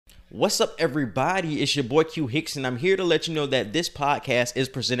What's up, everybody? It's your boy Q Hicks, and I'm here to let you know that this podcast is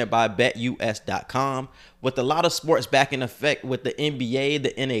presented by BetUS.com. With a lot of sports back in effect with the NBA,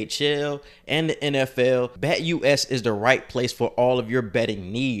 the NHL, and the NFL, BetUS is the right place for all of your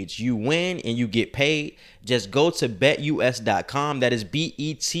betting needs. You win and you get paid. Just go to BetUS.com. That is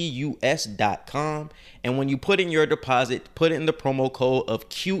BETUS.com. And when you put in your deposit, put in the promo code of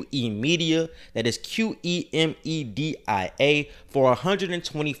QE Media. That is QEMEDIA for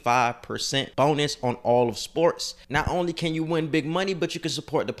 125% bonus on all of sports. Not only can you win big money, but you can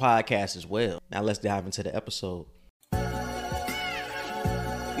support the podcast as well. Now let's dive into the episode.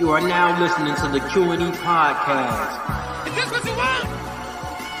 You are now listening to the Q&E podcast. Is this what you want?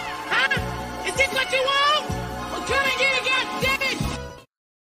 Huh? Is this what you want? Well, come and get it, goddammit!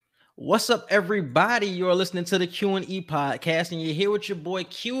 What's up, everybody? You're listening to the Q&E podcast, and you're here with your boy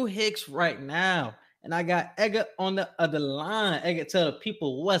Q Hicks right now. And I got Edgar on the other line. Edgar, tell the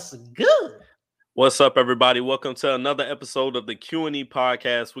people what's good. What's up, everybody? Welcome to another episode of the Q&E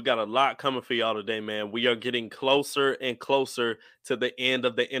podcast. We got a lot coming for y'all today, man. We are getting closer and closer to the end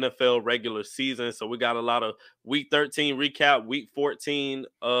of the NFL regular season. So we got a lot of Week 13 recap, Week 14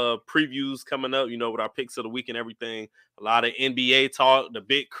 previews coming up, with our picks of the week and everything. A lot of NBA talk. The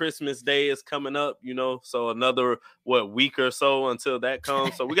big Christmas day is coming up, so another, week or so until that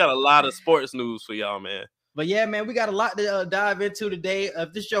comes. So we got a lot of sports news for y'all, man. But yeah, man, we got a lot to dive into today.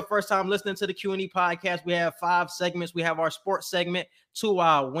 If this is your first time listening to the Q&E podcast, we have 5 segments. We have our sports segment, 2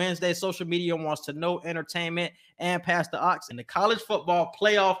 our Wednesday social media wants to know, entertainment, and Pass the Ox. And the college football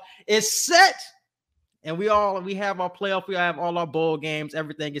playoff is set. And we have our playoff. We have all our bowl games.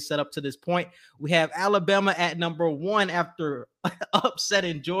 Everything is set up to this point. We have Alabama at number 1 after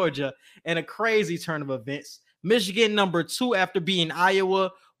upsetting Georgia in a crazy turn of events. Michigan number 2 after beating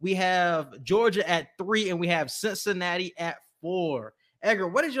Iowa. We have Georgia at 3, and we have Cincinnati at 4. Edgar,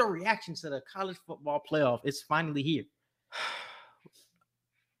 what is your reaction to the college football playoff? It's finally here.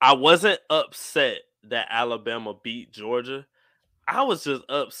 I wasn't upset that Alabama beat Georgia. I was just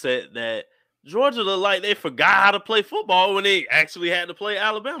upset that Georgia looked like they forgot how to play football when they actually had to play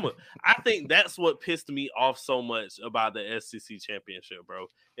Alabama. I think that's what pissed me off so much about the SEC championship, bro.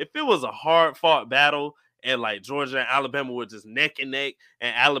 If it was a hard-fought battle and like Georgia and Alabama were just neck and neck,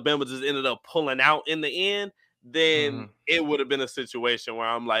 and Alabama just ended up pulling out in the end, then it would have been a situation where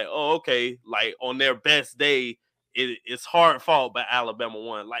I'm like, oh, okay, like on their best day, it's hard fought, but Alabama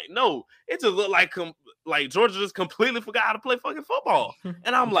won. Like, no, it just looked like Georgia just completely forgot how to play fucking football.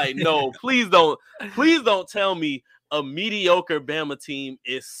 And I'm like, no, please don't tell me a mediocre Bama team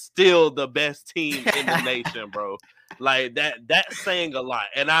is still the best team in the nation, bro. Like that's saying a lot.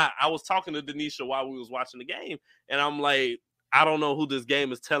 And I was talking to Denisha while we was watching the game, and I'm like, I don't know who this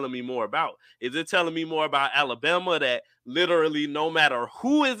game is telling me more about. Is it telling me more about Alabama, that literally no matter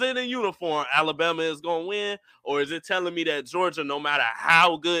who is in a uniform, Alabama is going to win? Or is it telling me that Georgia, no matter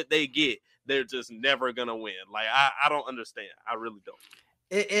how good they get, they're just never going to win? Like, I don't understand. I really don't.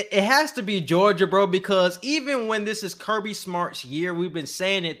 It has to be Georgia, bro, because even when this is Kirby Smart's year, we've been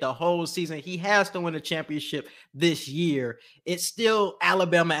saying it the whole season, he has to win a championship this year. It's still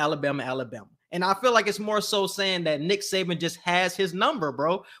Alabama. And I feel like it's more so saying that Nick Saban just has his number,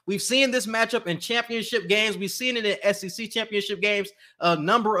 bro. We've seen this matchup in championship games. We've seen it in SEC championship games a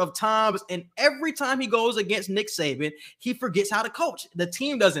number of times. And every time he goes against Nick Saban, he forgets how to coach. The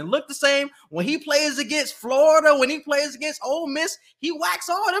team doesn't look the same. When he plays against Florida, when he plays against Ole Miss, he whacks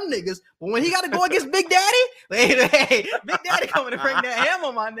all them niggas. But when he got to go against Big Daddy, hey, Big Daddy coming to bring that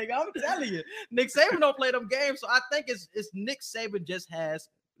hammer, my nigga. I'm telling you, Nick Saban don't play them games. So I think it's Nick Saban just has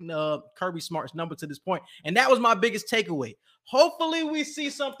Kirby Smart's number to this point, and that was my biggest takeaway. Hopefully we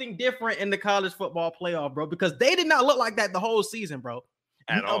see something different in the college football playoff, bro, because they did not look like that the whole season, bro.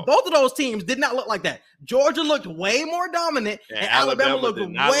 At all. Both of those teams did not look like that. Georgia looked way more dominant, and Alabama looked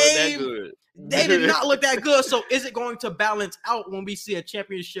way good. They did not look that good. So is it going to balance out when we see a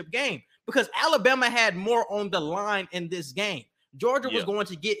championship game? Because Alabama had more on the line in this game. Georgia was going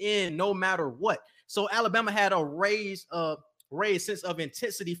to get in no matter what. So Alabama had a raised sense of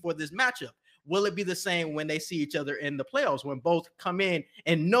intensity for this matchup. Will it be the same when they see each other in the playoffs, when both come in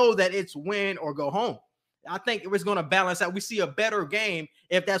and know that it's win or go home? I think it was going to balance out. We see a better game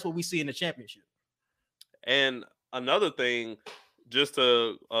if that's what we see in the championship. And another thing, just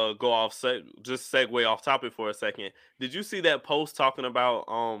to segue off topic for a second, did you see that post talking about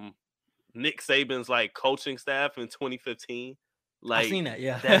Nick Saban's like coaching staff in 2015? Like, I seen that,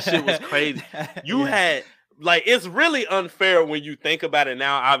 yeah. That shit was crazy. You had like, it's really unfair when you think about it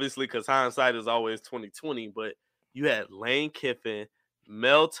now, obviously, because hindsight is always 2020. But you had Lane Kiffin,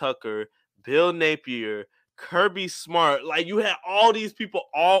 Mel Tucker, Bill Napier, Kirby Smart, like you had all these people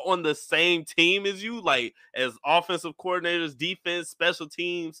all on the same team as you, like as offensive coordinators, defense, special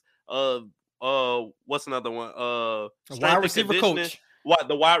teams, what's another one? Strength Wide receiver coach. What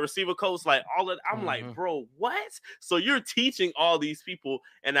the wide receiver coach, like all of I'm like, bro, what? So you're teaching all these people,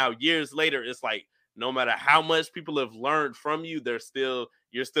 and now years later, it's like no matter how much people have learned from you,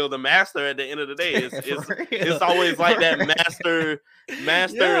 you're still the master at the end of the day. It's always like that master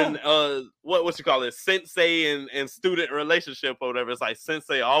and what you call it, sensei and student relationship or whatever. It's like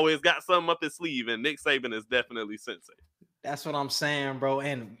sensei always got something up his sleeve, and Nick Saban is definitely sensei. That's what I'm saying, bro.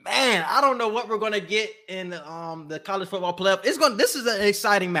 And man, I don't know what we're gonna get in the college football playoff. This is an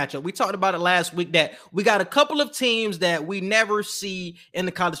exciting matchup. We talked about it last week that we got a couple of teams that we never see in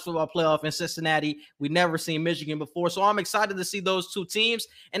the college football playoff in Cincinnati. We never seen Michigan before, so I'm excited to see those two teams.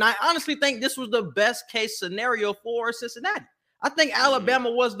 And I honestly think this was the best case scenario for Cincinnati. I think Alabama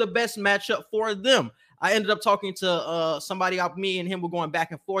was the best matchup for them. I ended up talking to somebody out. Me and him were going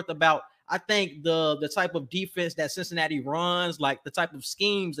back and forth about. I think the type of defense that Cincinnati runs, like the type of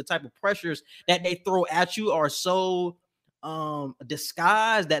schemes, the type of pressures that they throw at you are so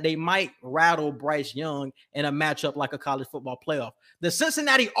disguised that they might rattle Bryce Young in a matchup like a college football playoff. The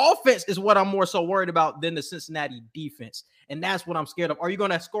Cincinnati offense is what I'm more so worried about than the Cincinnati defense. And that's what I'm scared of. Are you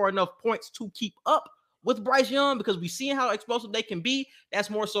going to score enough points to keep up with Bryce Young? Because we see how explosive they can be. That's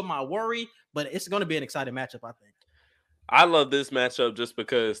more so my worry, but it's going to be an exciting matchup, I think. I love this matchup just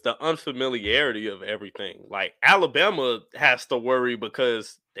because the unfamiliarity of everything. Like Alabama has to worry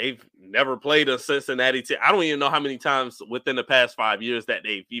because they've never played a Cincinnati team. I don't even know how many times within the past 5 years that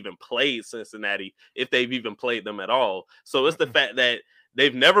they've even played Cincinnati, if they've even played them at all. So it's the fact that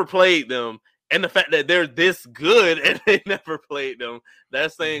they've never played them and the fact that they're this good and they never played them.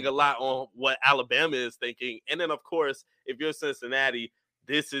 That's saying a lot on what Alabama is thinking. And then, of course, if you're Cincinnati,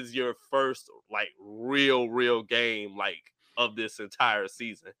 this is your first like real game like of this entire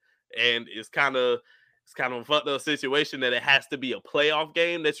season. And it's kind of a fucked up situation that it has to be a playoff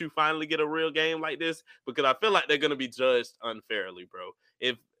game that you finally get a real game like this, because I feel like they're going to be judged unfairly, bro.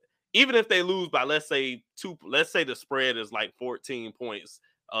 Even if they lose by let's say the spread is like 14 points,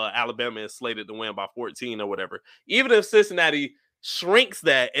 Alabama is slated to win by 14 or whatever. Even if Cincinnati shrinks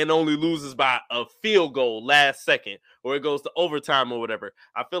that and only loses by a field goal last second, or it goes to overtime or whatever,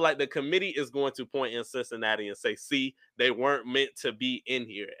 I feel like the committee is going to point in Cincinnati and say, see, they weren't meant to be in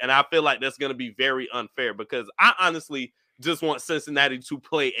here. And I feel like that's going to be very unfair, because I honestly just want Cincinnati to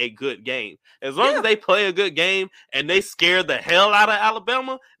play a good game. As long as they play a good game and they scare the hell out of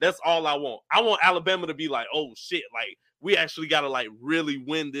Alabama, that's all I want. I want Alabama to be like, oh shit, like we actually got to like really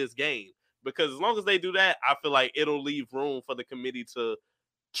win this game. Because as long as they do that, I feel like it'll leave room for the committee to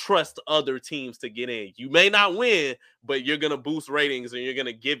trust other teams to get in. You may not win, but you're going to boost ratings and you're going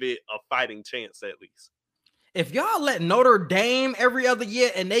to give it a fighting chance at least. If y'all let Notre Dame every other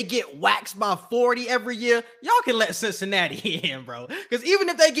year and they get waxed by 40 every year, y'all can let Cincinnati in, bro. Because even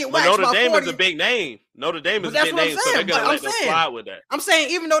if they get waxed by 40... Notre Dame is a big name. Notre Dame is a big name, so they're going to let them slide with that. I'm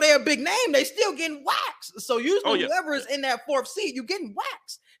saying even though they're a big name, they still getting waxed. So usually whoever is in that fourth seed, you're getting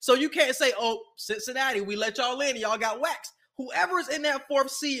waxed. So you can't say, oh, Cincinnati, we let y'all in and y'all got waxed. Whoever is in that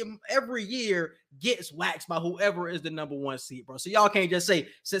fourth seed every year gets waxed by whoever is the number one seed, bro. So y'all can't just say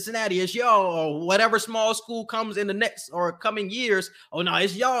Cincinnati is y'all or whatever small school comes in the next or coming years. Oh, no,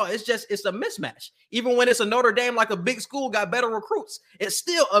 it's y'all. It's a mismatch. Even when it's a Notre Dame, like a big school, got better recruits, it's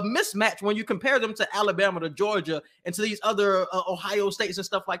still a mismatch when you compare them to Alabama, to Georgia, and to these other Ohio States and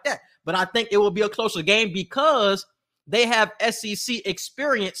stuff like that. But I think it will be a closer game because they have SEC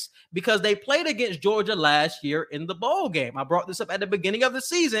experience, because they played against Georgia last year in the bowl game. I brought this up at the beginning of the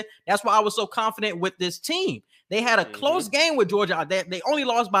season. That's why I was so confident with this team. They had a close game with Georgia. They only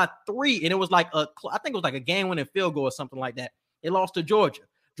lost by 3, and it was like I think it was like a game-winning field goal or something like that. They lost to Georgia.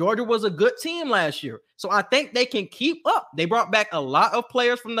 Georgia was a good team last year, so I think they can keep up. They brought back a lot of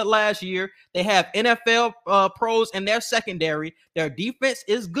players from the last year. They have NFL pros in their secondary. Their defense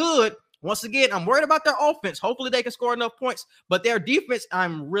is good. Once again, I'm worried about their offense. Hopefully they can score enough points, but their defense,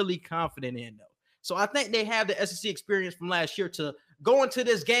 I'm really confident in, though. So I think they have the SEC experience from last year to go into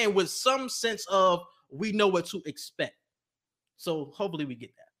this game with some sense of we know what to expect. So hopefully we get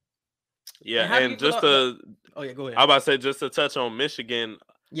that. Yeah, and just to go ahead. I was about to say, just to touch on Michigan.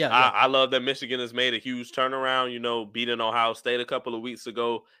 I love that Michigan has made a huge turnaround. You know, beating Ohio State a couple of weeks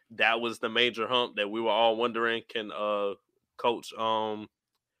ago. That was the major hump that we were all wondering, can Coach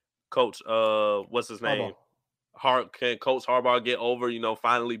what's his name? Can Coach Harbaugh get over, you know,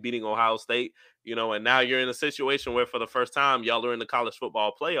 finally beating Ohio State, you know, and now you're in a situation where for the first time y'all are in the college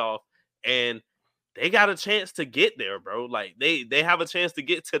football playoff, and they got a chance to get there, bro. Like they have a chance to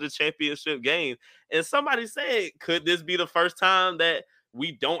get to the championship game. And somebody said, could this be the first time that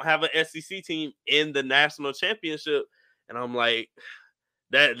we don't have an SEC team in the national championship? And I'm like,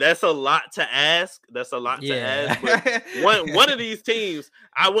 that's a lot to ask. That's a lot to ask. But one of these teams,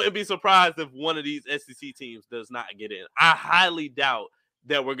 I wouldn't be surprised if one of these SEC teams does not get in. I highly doubt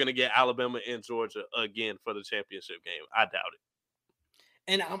that we're going to get Alabama and Georgia again for the championship game. I doubt it.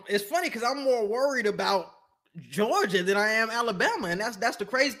 And it's funny because I'm more worried about Georgia than I am Alabama. And that's the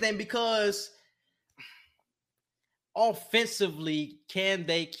crazy thing, because offensively, can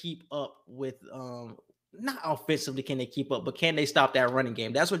they keep up with not offensively can they keep up, but can they stop that running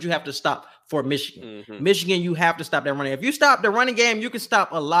game? That's what you have to stop for Michigan. Mm-hmm. Michigan, you have to stop that running. If you stop the running game, you can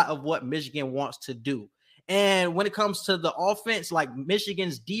stop a lot of what Michigan wants to do. And when it comes to the offense, like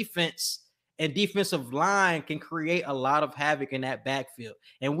Michigan's defense and defensive line can create a lot of havoc in that backfield.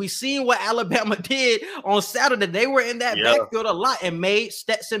 And we seen what Alabama did on Saturday. They were in that backfield a lot and made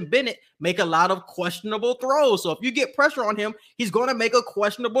Stetson Bennett make a lot of questionable throws. So if you get pressure on him, he's going to make a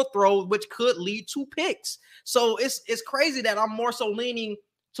questionable throw, which could lead to picks. So it's crazy that I'm more so leaning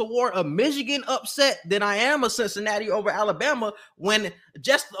toward a Michigan upset than I am a Cincinnati over Alabama, when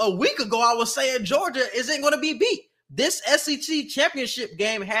just a week ago I was saying Georgia isn't going to be beat. This SEC championship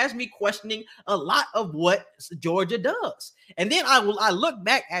game has me questioning a lot of what Georgia does. And then I look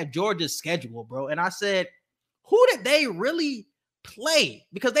back at Georgia's schedule, bro, and I said, who did they really play?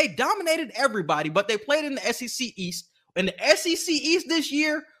 Because they dominated everybody, but they played in the SEC East. And the SEC East this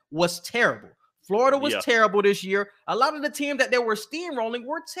year was terrible. Florida was terrible this year. A lot of the teams that they were steamrolling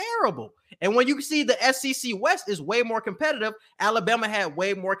were terrible. And when you see the SEC West is way more competitive, Alabama had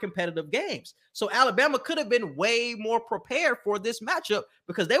way more competitive games. So Alabama could have been way more prepared for this matchup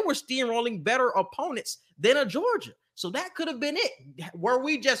because they were steamrolling better opponents than a Georgia. So that could have been it. Were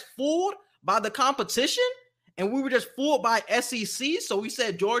we just fooled by the competition and we were just fooled by SEC? So we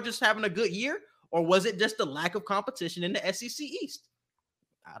said Georgia's having a good year, or was it just the lack of competition in the SEC East?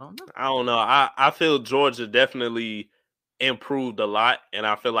 I don't know. I feel Georgia definitely improved a lot, and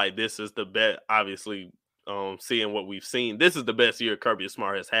I feel like this is the best. Obviously, seeing what we've seen, this is the best year Kirby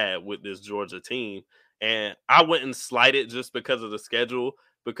Smart has had with this Georgia team. And I wouldn't slight it just because of the schedule,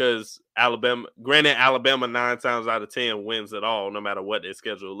 because Alabama 9 times out of 10 wins it all, no matter what their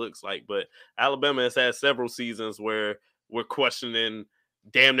schedule looks like. But Alabama has had several seasons where we're questioning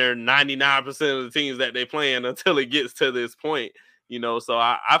damn near 99% of the teams that they playing until it gets to this point. You know, so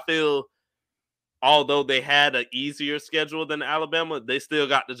I feel although they had an easier schedule than Alabama, they still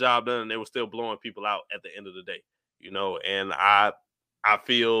got the job done, and they were still blowing people out at the end of the day, you know. And I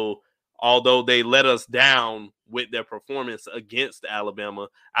feel although they let us down with their performance against Alabama,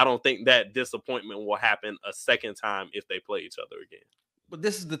 I don't think that disappointment will happen a second time if they play each other again. But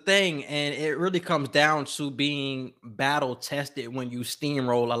this is the thing, and it really comes down to being battle tested when you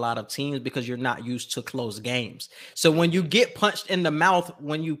steamroll a lot of teams because you're not used to close games. So when you get punched in the mouth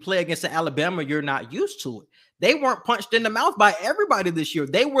when you play against Alabama, you're not used to it. They weren't punched in the mouth by everybody this year.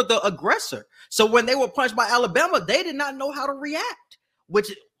 They were the aggressor. So when they were punched by Alabama, they did not know how to react, which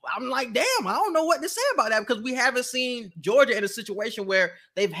I'm like, damn, I don't know what to say about that, because we haven't seen Georgia in a situation where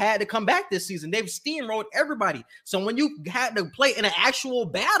they've had to come back this season. They've steamrolled everybody. So when you had to play in an actual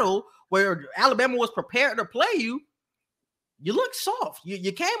battle where Alabama was prepared to play you, you look soft.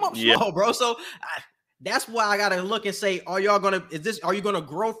 You came up slow, bro. So that's why I gotta look and say, are you gonna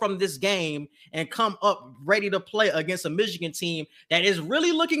grow from this game and come up ready to play against a Michigan team that is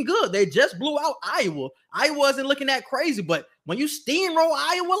really looking good? They just blew out Iowa. Iowa wasn't looking that crazy, but when you steamroll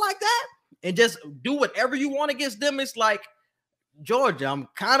Iowa like that and just do whatever you want against them, it's like, Georgia, I'm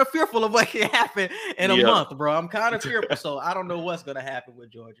kind of fearful of what can happen in a month, bro. I'm kind of fearful. So I don't know what's gonna happen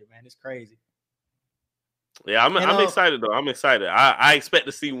with Georgia, man. It's crazy. Yeah, I'm excited though. I'm excited. I expect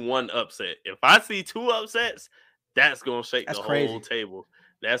to see one upset. If I see 2 upsets, that's gonna shake the whole table.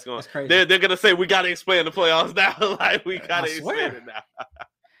 That's crazy. They're gonna say we gotta expand the playoffs now. Like we gotta expand it now.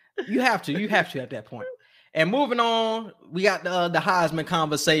 You have to at that point. And moving on, we got the Heisman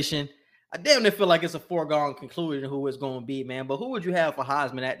conversation. I damn near feel like it's a foregone conclusion who it's going to be, man. But who would you have for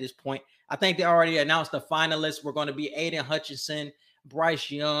Heisman at this point? I think they already announced the finalists. We're going to be Aiden Hutchinson, Bryce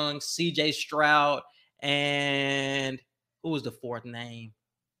Young, CJ Stroud, and who was the fourth name?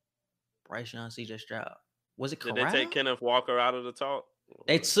 Bryce Young, CJ Stroud. Was it Corral? Did they take Kenneth Walker out of the talk?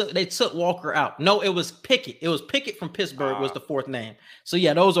 They took Walker out. No, it was Pickett. It was Pickett from Pittsburgh was the fourth name. So,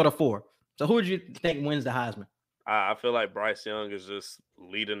 yeah, those are the 4. So who do you think wins the Heisman? I feel like Bryce Young is just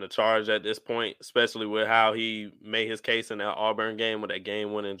leading the charge at this point, especially with how he made his case in that Auburn game with that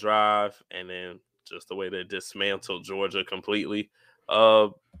game-winning drive, and then just the way they dismantled Georgia completely.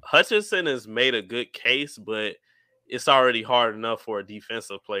 Hutchinson has made a good case, but it's already hard enough for a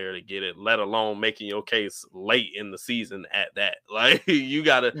defensive player to get it, let alone making your case late in the season at that. Like, you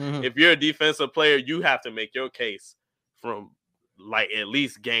gotta, if you're a defensive player, you have to make your case from like at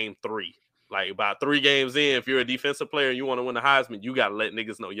least game 3. Like about 3 games in, if you're a defensive player and you want to win the Heisman, you gotta let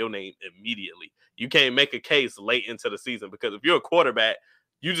niggas know your name immediately. You can't make a case late into the season, because if you're a quarterback,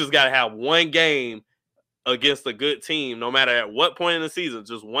 you just gotta have one game against a good team, no matter at what point in the season,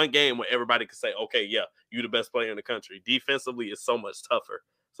 just one game where everybody can say, okay, yeah, you're the best player in the country. Defensively, it's so much tougher.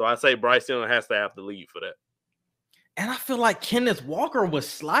 So I say Bryce Young has to have the lead for that. And I feel like Kenneth Walker was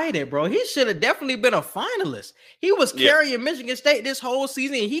slighted, bro. He should have definitely been a finalist. He was carrying Michigan State this whole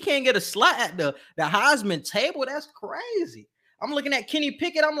season, and he can't get a slot at the Heisman table. That's crazy. I'm looking at Kenny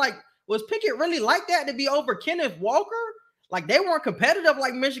Pickett. I'm like, was Pickett really like that to be over Kenneth Walker? Like, they weren't competitive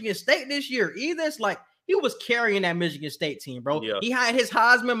like Michigan State this year either. It's like he was carrying that Michigan State team, bro. Yeah. He had his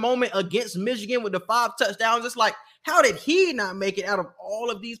Heisman moment against Michigan with the 5 touchdowns. It's like, how did he not make it out of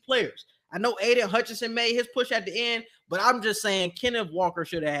all of these players? I know Aiden Hutchinson made his push at the end, but I'm just saying Kenneth Walker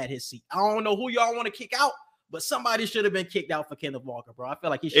should have had his seat. I don't know who y'all want to kick out, but somebody should have been kicked out for Kenneth Walker, bro. I feel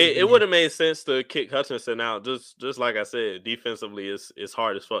like he should. It would have made sense to kick Hutchinson out. Just like I said, defensively, it's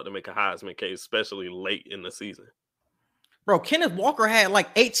hard as fuck to make a Heisman case, especially late in the season. Bro, Kenneth Walker had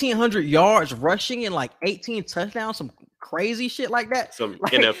like 1,800 yards rushing and like 18 touchdowns, some crazy shit like that. Some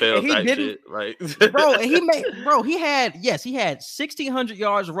like, NFL type shit, right? Bro, and he had 1,600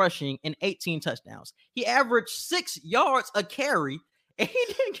 yards rushing and 18 touchdowns. He averaged 6 yards a carry, and he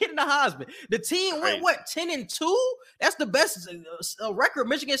didn't get in the Heisman. The team went, 10-2? That's the best record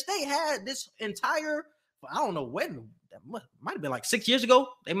Michigan State had this entire, I don't know when, that might have been like 6 years ago.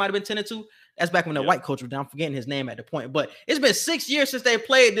 They might have been 10-2. That's back when the white coach was down. I'm forgetting his name at the point. But it's been 6 years since they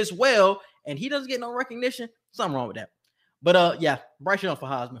played this well, and he doesn't get no recognition. Something wrong with that. But yeah, Bryce Young for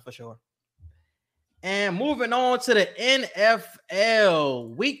Heisman for sure. And moving on to the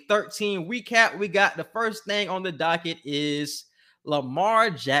NFL Week 13 recap, we got the first thing on the docket is Lamar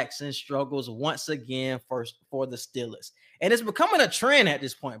Jackson struggles once again for the Steelers. And it's becoming a trend at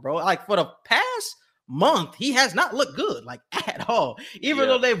this point, bro. Like for the past month, he has not looked good, like at all. Even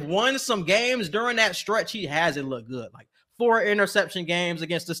though they've won some games during that stretch, he hasn't looked good. Like 4 interception games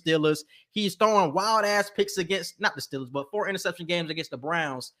against the Steelers. He's throwing wild ass picks against not the Steelers, but 4 interception games against the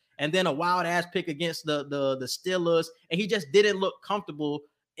Browns, and then a wild ass pick against the Steelers. And he just didn't look comfortable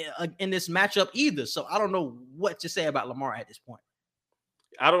in this matchup either. So I don't know what to say about Lamar at this point.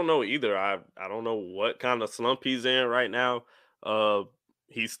 I don't know either. I don't know what kind of slump he's in right now.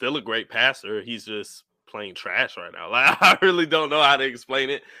 He's still a great passer. He's just playing trash right now. Like, I really don't know how to explain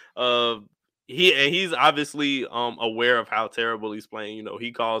it. He's obviously aware of how terrible he's playing. You know,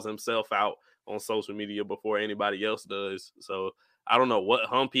 he calls himself out on social media before anybody else does. So I don't know what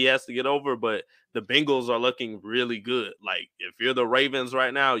hump he has to get over, but the Bengals are looking really good. Like, if you're the Ravens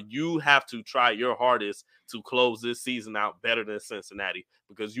right now, you have to try your hardest to close this season out better than Cincinnati,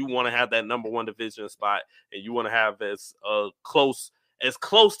 because you want to have that number 1 division spot, and you want to have as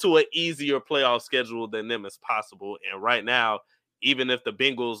close to an easier playoff schedule than them as possible. And right now, even if the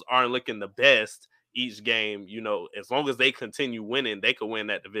Bengals aren't looking the best each game, you know, as long as they continue winning, they could win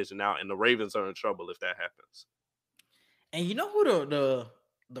that division out, and the Ravens are in trouble if that happens. And you know who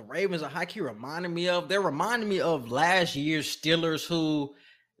the Ravens are high-key reminding me of? They're reminding me of last year's Steelers, who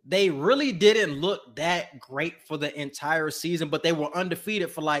they really didn't look that great for the entire season, but they were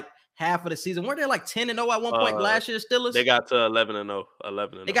undefeated for like half of the season. Weren't they like 10-0 at one point last year, Steelers? They got to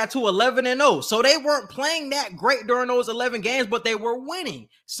 11-0. They got to 11-0. So they weren't playing that great during those 11 games, but they were winning.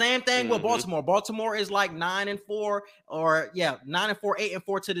 Same thing with Baltimore. Baltimore is like 9-4 or 9-4,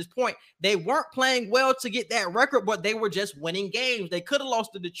 8-4 to this point. They weren't playing well to get that record, but they were just winning games. They could have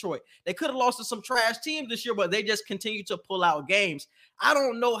lost to Detroit. They could have lost to some trash teams this year, but they just continue to pull out games. I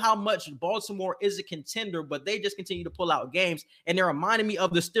don't know how much Baltimore is a contender, but they just continue to pull out games. And they're reminding me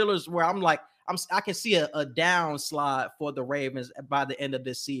of the Steelers, where I'm like, I can see a downslide for the Ravens by the end of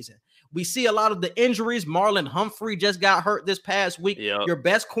this season. We see a lot of the injuries. Marlon Humphrey just got hurt this past week. Yep. Your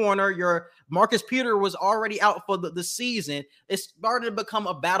best corner, your Marcus Peters, was already out for the season. It's starting to become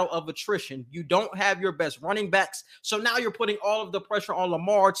a battle of attrition. You don't have your best running backs. So now you're putting all of the pressure on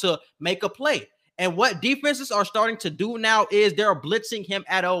Lamar to make a play. And what defenses are starting to do now is they're blitzing him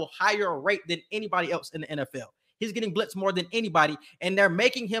at a higher rate than anybody else in the NFL. He's getting blitzed more than anybody, and they're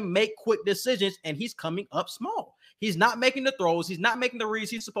making him make quick decisions, and he's coming up small. He's not making the throws. He's not making the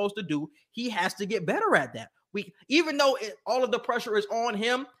reads he's supposed to do. He has to get better at that. Even though all of the pressure is on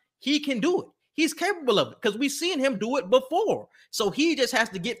him, he can do it. He's capable of it because we've seen him do it before. So he just has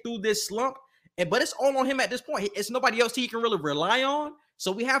to get through this slump But it's all on him at this point. It's nobody else he can really rely on.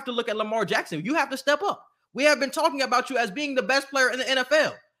 So we have to look at Lamar Jackson. You have to step up. We have been talking about you as being the best player in the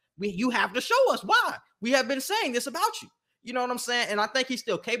NFL. You have to show us why. We have been saying this about you. You know what I'm saying? And I think he's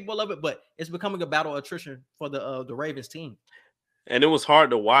still capable of it, but it's becoming a battle of attrition for the Ravens team. And it was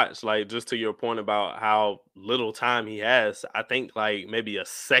hard to watch, like, just to your point about how little time he has. I think like maybe a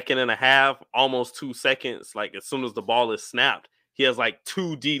second and a half, almost 2 seconds. Like as soon as the ball is snapped, he has like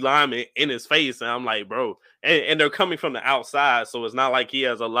 2 D linemen in his face. And I'm like, bro, and they're coming from the outside. So it's not like he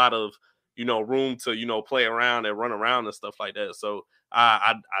has a lot of, room to, play around and run around and stuff like that. So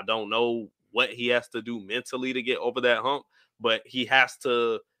I don't know what he has to do mentally to get over that hump, but he has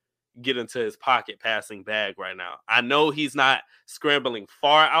to get into his pocket passing bag right now. I know he's not scrambling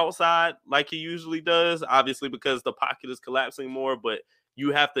far outside like he usually does, obviously because the pocket is collapsing more, but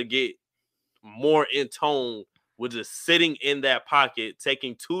you have to get more in tone with just sitting in that pocket,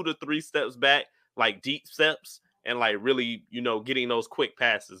 taking 2 to 3 steps back, like deep steps, and like really, getting those quick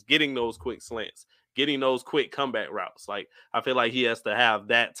passes, getting those quick slants, getting those quick comeback routes. Like I feel like he has to have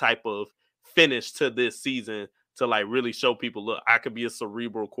that type of finish to this season to like really show people, look, I could be a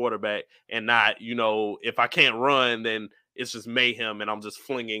cerebral quarterback and not, if I can't run, then it's just mayhem and I'm just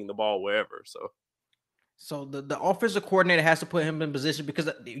flinging the ball wherever. So the offensive coordinator has to put him in position because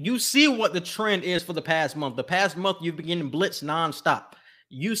you see what the trend is for the past month. The past month, you've been getting blitz nonstop.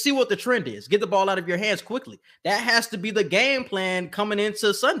 You see what the trend is. Get the ball out of your hands quickly. That has to be the game plan coming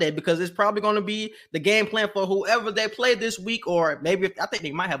into Sunday because it's probably going to be the game plan for whoever they play this week, or maybe I think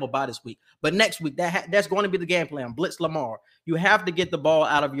they might have a bye this week. But next week, that's going to be the game plan. Blitz Lamar. You have to get the ball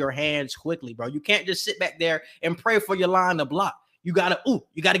out of your hands quickly, bro. You can't just sit back there and pray for your line to block. You gotta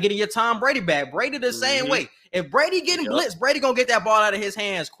get in your Tom Brady bag. Brady the same way. If Brady getting blitzed, Brady gonna get that ball out of his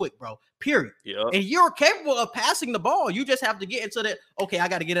hands quick, bro. Period. And you're capable of passing the ball. You just have to get into that. Okay, I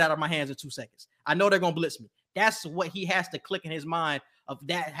got to get it out of my hands in 2 seconds. I know they're gonna blitz me. That's what he has to click in his mind. Of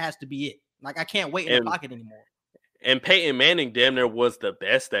that has to be it. Like I can't wait in the pocket anymore. And Peyton Manning damn near was the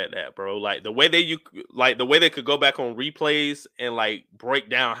best at that, bro. Like the way they could go back on replays and like break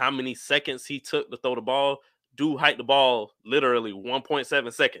down how many seconds he took to throw the ball. Dude hiked the ball literally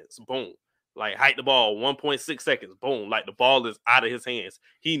 1.7 seconds. Boom. Like hike the ball 1.6 seconds. Boom. Like the ball is out of his hands.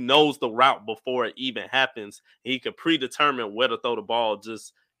 He knows the route before it even happens. He could predetermine where to throw the ball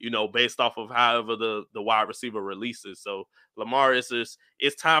just, based off of however the wide receiver releases. So Lamar it's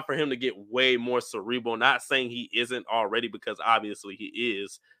time for him to get way more cerebral. Not saying he isn't already, because obviously he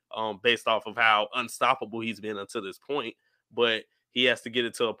is, based off of how unstoppable he's been until this point. But he has to get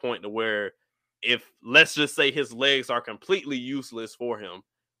it to a point to where, if let's just say his legs are completely useless for him,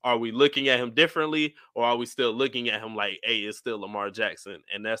 are we looking at him differently, or are we still looking at him like, hey, it's still Lamar Jackson?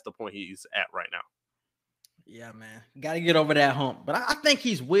 And that's the point he's at right now. Yeah, man. Got to get over that hump. But I think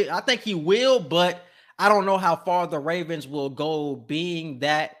he will, but I don't know how far the Ravens will go, being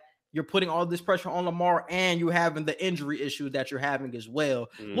that you're putting all this pressure on Lamar and you having the injury issue that you're having as well.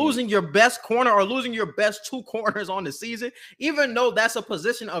 Losing your best corner or losing your best 2 corners on the season, even though that's a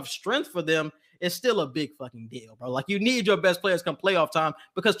position of strength for them, it's still a big fucking deal, bro. Like you need your best players come playoff time,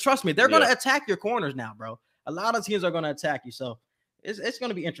 because trust me, they're going to attack your corners now, bro. A lot of teams are going to attack you. So it's going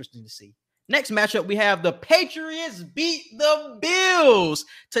to be interesting to see. Next matchup, we have the Patriots beat the Bills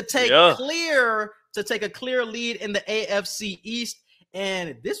to take a clear lead in the AFC East.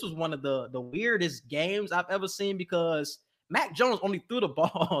 And this was one of the weirdest games I've ever seen, because Mac Jones only threw the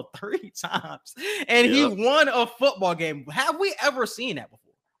ball 3 times and he won a football game. Have we ever seen that before?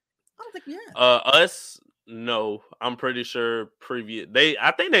 I don't think we have. No, I'm pretty sure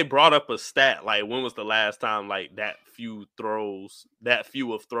I think they brought up a stat, like when was the last time like that few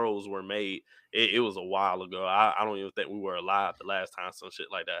of throws were made. It was a while ago. I don't even think we were alive the last time some shit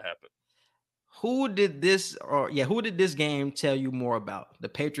like that happened. Who did this game tell you more about, the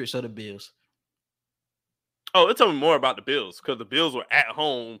Patriots or the Bills? Oh, it told me more about the Bills, because the Bills were at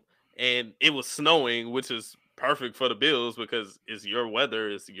home and it was snowing, which is perfect for the Bills because it's your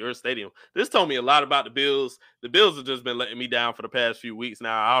weather, it's your stadium. This told me a lot about the Bills. The Bills have just been letting me down for the past few weeks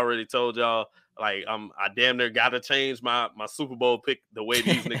now. I already told y'all, like, I damn near got to change my Super Bowl pick the way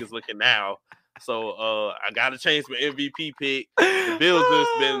these niggas looking now. So I got to change my MVP pick. The Bills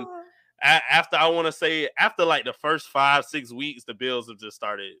just been, after like the first 5-6 weeks, the Bills have just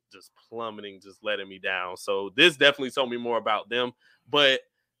started just plummeting, just letting me down. So this definitely told me more about them. But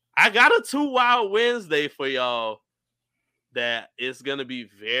I got a 2 Wild Wednesday for y'all that it's gonna be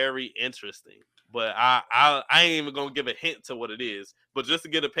very interesting. But I ain't even gonna give a hint to what it is. But just to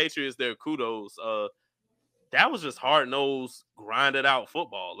give the Patriots their kudos, that was just hard-nosed, grinded out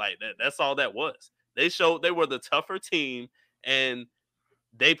football. Like that's all that was. They showed they were the tougher team, and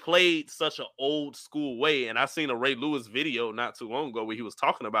they played such an old school way. And I seen a Ray Lewis video not too long ago where he was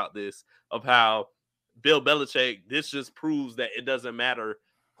talking about this, of how Bill Belichick, this just proves that it doesn't matter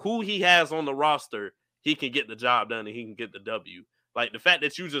who he has on the roster, he can get the job done and he can get the W. Like the fact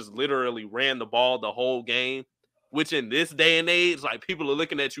that you just literally ran the ball the whole game, which in this day and age, like people are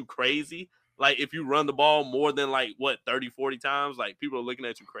looking at you crazy. Like if you run the ball more than 30, 40 times, like people are looking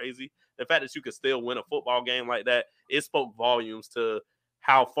at you crazy. The fact that you could still win a football game like that, it spoke volumes to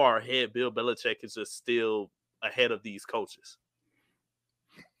how far ahead Bill Belichick is just still ahead of these coaches.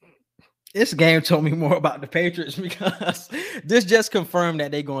 This game told me more about the Patriots because this just confirmed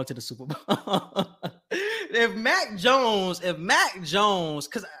that they're going to the Super Bowl. If Mac Jones,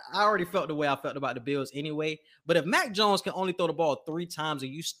 because I already felt the way I felt about the Bills anyway, but if Mac Jones can only throw the ball 3 times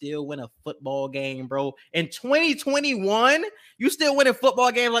and you still win a football game, bro, in 2021, you still winning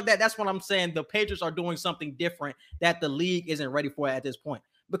football games like that, that's what I'm saying. The Patriots are doing something different that the league isn't ready for at this point.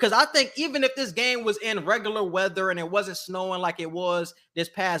 Because I think even if this game was in regular weather and it wasn't snowing like it was this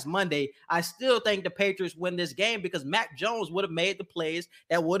past Monday, I still think the Patriots win this game because Mac Jones would have made the plays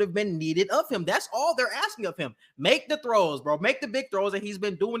that would have been needed of him. That's all they're asking of him. Make the throws, bro. Make the big throws, and he's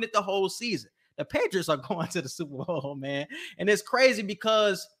been doing it the whole season. The Patriots are going to the Super Bowl, man. And it's crazy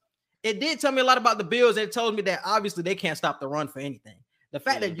because it did tell me a lot about the Bills, and it told me that obviously they can't stop the run for anything. The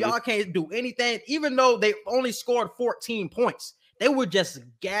fact that y'all can't do anything, even though they only scored 14 points, they were just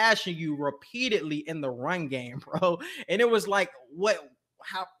gashing you repeatedly in the run game, bro. And it was like,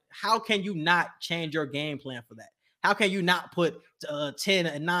 how can you not change your game plan for that? How can you not put 10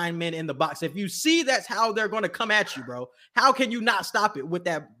 and 9 men in the box? If you see that's how they're going to come at you, bro, how can you not stop it with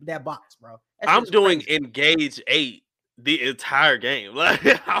that box, bro? I'm doing crazy. Engage 8 the entire game. Like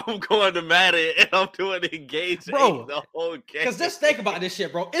I'm going to Madden and I'm doing Engage 8 the whole game. Because just think about this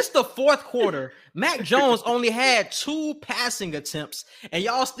shit, bro. It's the fourth quarter. Mac Jones only had 2 passing attempts, and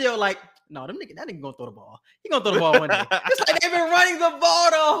y'all still like, no, that nigga gonna throw the ball. He gonna throw the ball one day. It's like they've been running the ball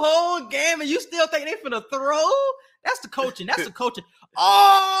the whole game, and you still think they finna throw? That's the coaching. That's the coaching.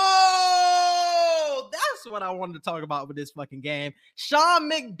 Oh, that's what I wanted to talk about with this fucking game. Sean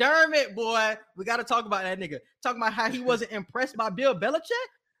McDermott, boy. We got to talk about that nigga. Talking about how he wasn't impressed by Bill Belichick.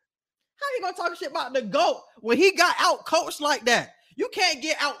 How you going to talk shit about the GOAT when he got out-coached like that? You can't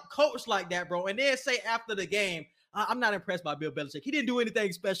get out-coached like that, bro, and then say after the game, I'm not impressed by Bill Belichick. He didn't do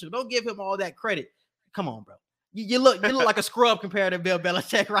anything special. Don't give him all that credit. Come on, bro. You look like a scrub compared to Bill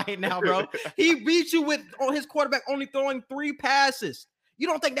Belichick right now, bro. He beat you with his quarterback only throwing 3 passes. You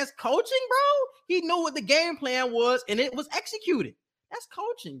don't think that's coaching, bro? He knew what the game plan was, and it was executed. That's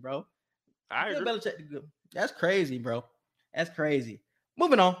coaching, bro. Bill Belichick, that's crazy, bro. That's crazy.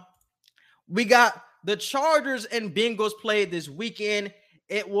 Moving on. We got the Chargers and Bengals played this weekend.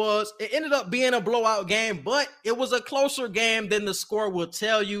 It ended up being a blowout game, but it was a closer game than the score will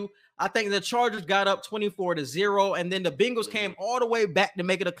tell you. I think the Chargers got up 24-0, and then the Bengals came all the way back to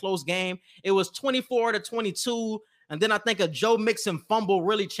make it a close game. It was 24-22, and then I think a Joe Mixon fumble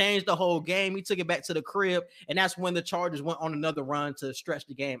really changed the whole game. He took it back to the crib, and that's when the Chargers went on another run to stretch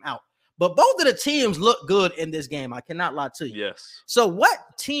the game out. But both of the teams look good in this game. I cannot lie to you. Yes. So what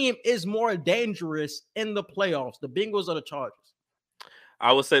team is more dangerous in the playoffs, the Bengals or the Chargers?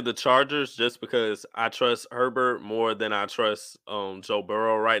 I would say the Chargers, just because I trust Herbert more than I trust Joe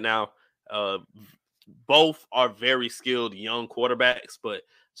Burrow right now. Both are very skilled young quarterbacks, but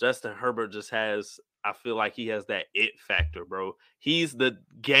Justin Herbert just has, I feel like he has that it factor, bro. He's the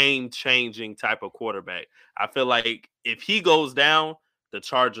game-changing type of quarterback. I feel like if he goes down, the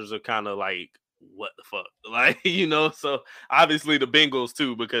Chargers are kind of like, what the fuck? Like, so obviously the Bengals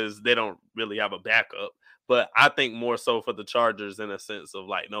too, because they don't really have a backup. But I think more so for the Chargers in a sense of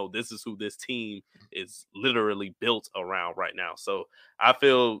like, no, this is who this team is literally built around right now. So I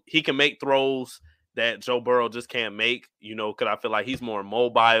feel he can make throws that Joe Burrow just can't make, because I feel like he's more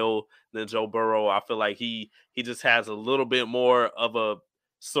mobile than Joe Burrow. I feel like he just has a little bit more of a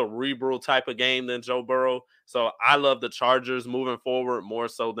cerebral type of game than Joe Burrow. So I love the Chargers moving forward more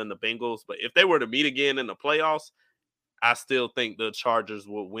so than the Bengals. But if they were to meet again in the playoffs, I still think the Chargers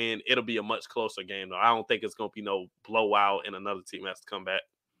will win. It'll be a much closer game, though. I don't think it's going to be no blowout and another team has to come back.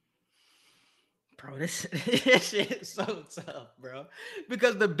 Bro, this shit is so tough, bro.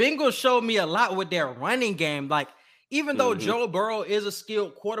 Because the Bengals showed me a lot with their running game. Like, even though Joe Burrow is a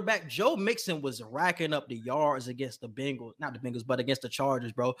skilled quarterback, Joe Mixon was racking up the yards against the Bengals. Not the Bengals, but against the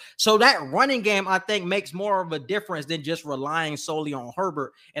Chargers, bro. So that running game, I think, makes more of a difference than just relying solely on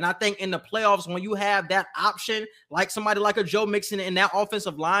Herbert. And I think in the playoffs, when you have that option, like somebody like a Joe Mixon in that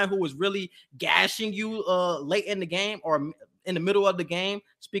offensive line who was really gashing you late in the game or in the middle of the game,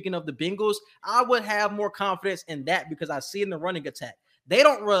 speaking of the Bengals, I would have more confidence in that because I see in the running attack. they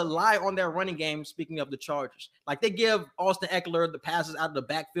don't rely on their running game. Speaking of the Chargers, like they give Austin Eckler the passes out of the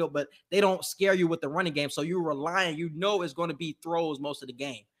backfield, but they don't scare you with the running game. So you're relying, it's going to be throws most of the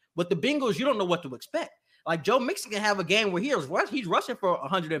game. But the Bengals, you don't know what to expect. Like Joe Mixon can have a game where he's rushing for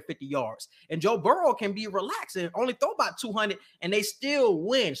 150 yards, and Joe Burrow can be relaxed and only throw about 200, and they still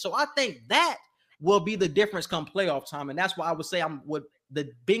win. So I think that will be the difference come playoff time, and that's why I would say the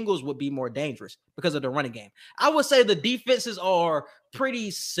Bengals would be more dangerous because of the running game. I would say the defenses are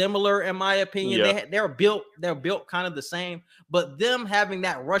pretty similar in my opinion. Yeah. They're built kind of the same, but them having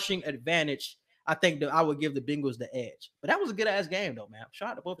that rushing advantage, I think that I would give the Bengals the edge. But that was a good ass game though, man. Shout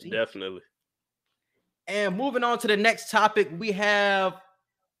out to both teams. Definitely. And moving on to the next topic, we have,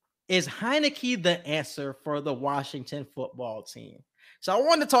 is Heinicke the answer for the Washington football team? So I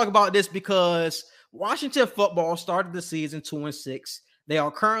wanted to talk about this because Washington football started the season 2-6. They are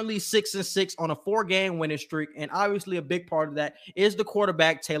currently 6-6 on a 4-game winning streak, and obviously a big part of that is the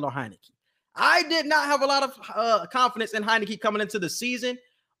quarterback Taylor Heinicke. I did not have a lot of confidence in Heinicke coming into the season,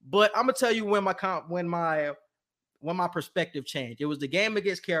 but I'm gonna tell you when my perspective changed. It was the game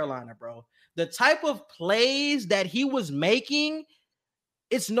against Carolina, bro. The type of plays that he was making,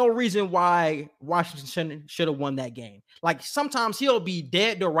 it's no reason why Washington should have won that game. Like sometimes he'll be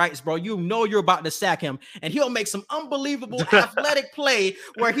dead to rights, bro. You're about to sack him, and he'll make some unbelievable athletic play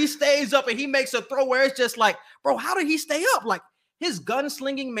where he stays up and he makes a throw where it's just like, bro, how did he stay up? Like his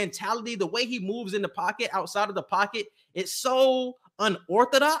gunslinging mentality, the way he moves in the pocket, outside of the pocket, it's so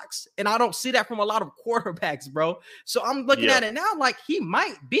unorthodox, and I don't see that from a lot of quarterbacks, bro. So I'm looking at it now like he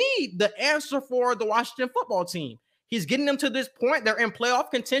might be the answer for the Washington football team. He's getting them to this point. They're in playoff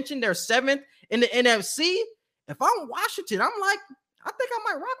contention. They're 7th in the NFC. If I'm Washington, I'm like, I think I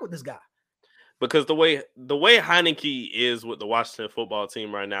might rock with this guy. Because the way Heinicke is with the Washington football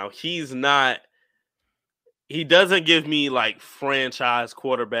team right now, he doesn't give me like franchise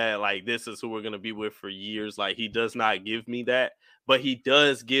quarterback, like this is who we're going to be with for years. Like he does not give me that, but he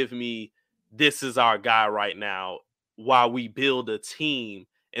does give me, this is our guy right now while we build a team.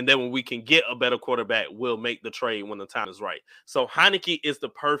 And then when we can get a better quarterback, we'll make the trade when the time is right. So Heinicke is the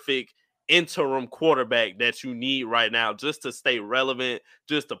perfect interim quarterback that you need right now just to stay relevant,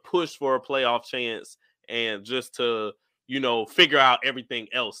 just to push for a playoff chance, and just to, figure out everything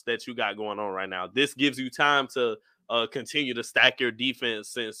else that you got going on right now. This gives you time to continue to stack your defense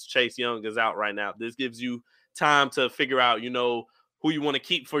since Chase Young is out right now. This gives you time to figure out, who you want to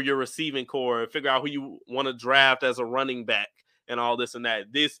keep for your receiving core, figure out who you want to draft as a running back, and all this and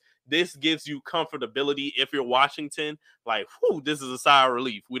that. This gives you comfortability if you're Washington. Like, this is a sigh of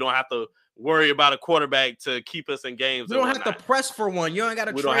relief. We don't have to worry about a quarterback to keep us in games. You don't have to press for one. You ain't got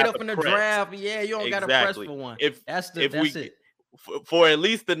to trade up in the draft. Yeah, you don't got to press for one. That's it. For at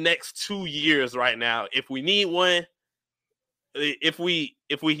least the next 2 years right now, if we need one,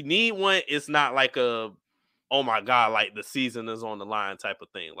 it's not like a, oh my God, like the season is on the line type of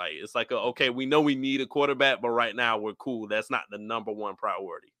thing. Like it's like, okay, we know we need a quarterback, but right now we're cool. That's not the number one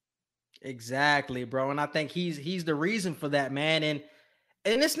priority. Exactly, bro. And I think he's the reason for that, man. And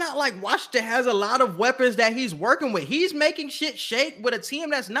it's not like Washington has a lot of weapons that he's working with. He's making shit shake with a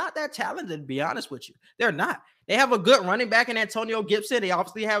team that's not that talented, to be honest with you. They're not. They have a good running back in Antonio Gibson. They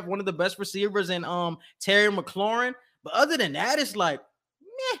obviously have one of the best receivers in Terry McLaurin. But other than that, it's like,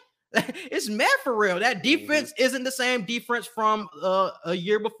 meh. It's mad for real. That defense isn't the same defense from a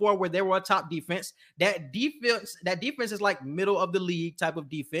year before where they were a top defense. That defense is like middle of the league type of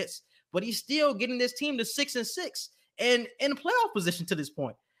defense, but he's still getting this team to 6-6 and in playoff position to this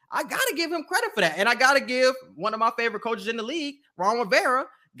point. I gotta give him credit for that, and I gotta give one of my favorite coaches in the league, Ron Rivera,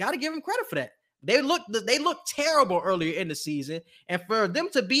 gotta give him credit for that. They looked terrible earlier in the season, and for them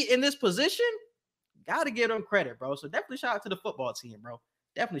to be in this position, gotta give them credit, bro. So definitely shout out to the football team, bro.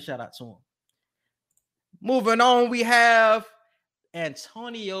 Definitely shout out to him. Moving on, we have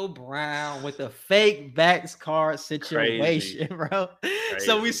Antonio Brown with the fake backs card situation, bro. Crazy.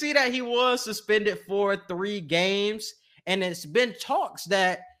 So we see that he was suspended for 3 games, and it's been talks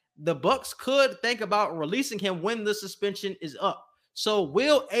that the Bucs could think about releasing him when the suspension is up. So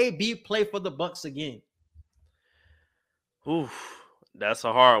will AB play for the Bucs again? Oof, that's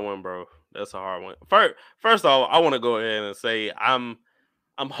a hard one, bro. That's a hard one. First off, I want to go ahead and say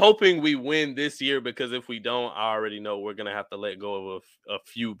I'm hoping we win this year, because if we don't, I already know we're gonna have to let go of a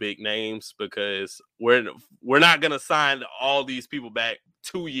few big names, because we're not gonna sign all these people back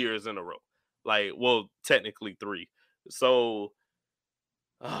 2 years in a row. Like, well, technically 3. So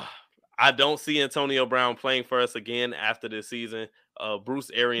I don't see Antonio Brown playing for us again after this season.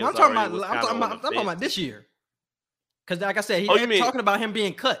 Bruce Arians. I'm talking about this year, because like I said, they're talking about him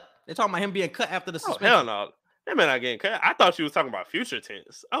being cut. They're talking about him being cut after the suspension. Hell no. That man not getting cut. I thought you was talking about future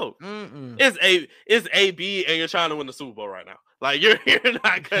tense. Oh, Mm-mm. it's AB, and you're trying to win the Super Bowl right now. Like you're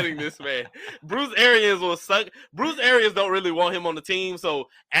not cutting this man. Bruce Arians will suck. Bruce Arians don't really want him on the team. So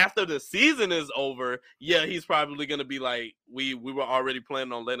after the season is over, yeah, he's probably gonna be like, we were already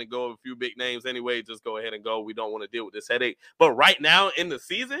planning on letting go of a few big names anyway. Just go ahead and go. We don't want to deal with this headache. But right now in the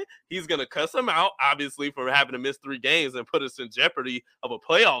season, he's gonna cuss him out, obviously, for having to miss 3 games and put us in jeopardy of a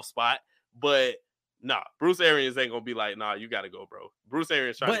playoff spot. But nah, Bruce Arians ain't gonna be like, nah, you gotta go, bro. Bruce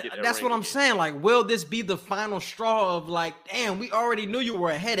Arians trying to get that. That's what I'm saying. Like, will this be the final straw of like, damn, we already knew you were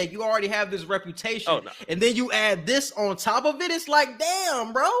a headache. You already have this reputation. Oh, no. And then you add this on top of it. It's like,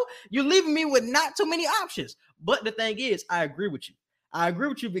 damn, bro, you're leaving me with not too many options. But the thing is, I agree with you. I agree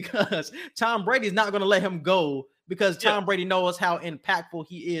with you because Tom Brady's not gonna let him go because Tom Brady knows how impactful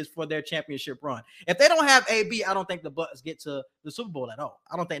he is for their championship run. If they don't have AB, I don't think the Bucks get to the Super Bowl at all.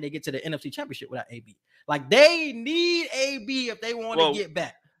 I don't think they get to the NFC Championship without AB. Like they need AB if they want to get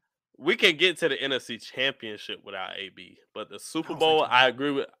back. We can get to the NFC Championship without AB, but the Super Bowl, I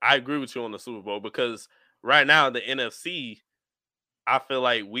agree with you on the Super Bowl because right now the NFC, I feel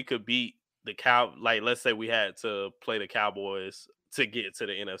like we could beat the like let's say we had to play the Cowboys to get to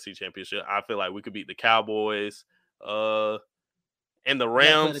the NFC Championship. I feel like we could beat the Cowboys, and the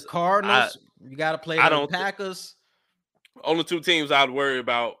Rams, the Cardinals. You got to play the Packers. Only 2 teams I'd worry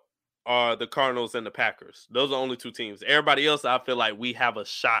about are the Cardinals and the Packers. Those are the only 2 teams. Everybody else, I feel like we have a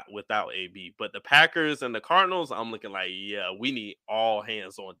shot without AB. But the Packers and the Cardinals, I'm looking like, yeah, we need all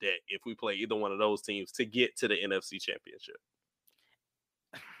hands on deck if we play either one of those teams to get to the NFC Championship.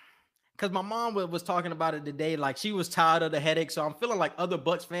 Because my mom was talking about it today. Like, she was tired of the headache. So I'm feeling like other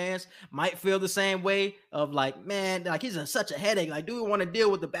Bucks fans might feel the same way of like, man, like he's in such a headache. Like, do we want to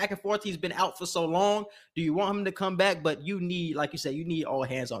deal with the back and forth? He's been out for so long. Do you want him to come back? But you need, like you said, you need all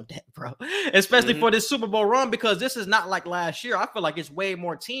hands on deck, bro. Especially for this Super Bowl run, because this is not like last year. I feel like it's way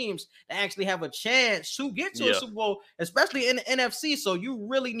more teams that actually have a chance to get to a Super Bowl, especially in the NFC. So you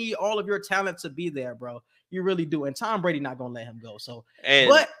really need all of your talent to be there, bro. You really do. And Tom Brady not going to let him go. So,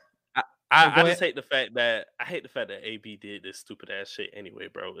 I just hate the fact that AB did this stupid ass shit anyway,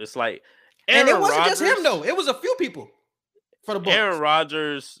 bro. It's like and it wasn't just him though. It was a few people for the Bucks. Aaron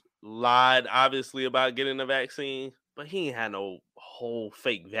Rodgers lied obviously about getting the vaccine, but he ain't had no whole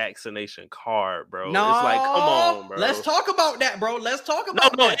fake vaccination card, bro. No, it's like, come on, bro. Let's talk about that, bro. Let's talk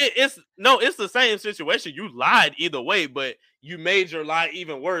about that. It's the same situation. You lied either way, but you made your lie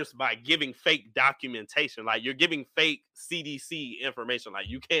even worse by giving fake documentation. Like, you're giving fake CDC information. Like,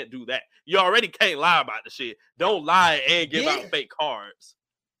 you can't do that. You already can't lie about the shit. Don't lie and give out fake cards.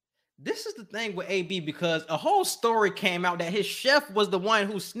 This is the thing with AB, because a whole story came out that his chef was the one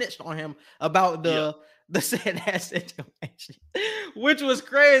who snitched on him about the said that situation, which was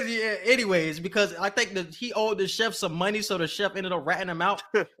crazy anyways, because I think that he owed the chef some money, so the chef ended up ratting him out.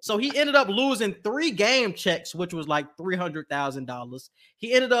 So he ended up losing 3 game checks, which was like $300,000.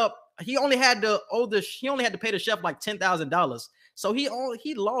 He only had to pay the chef like $10,000. So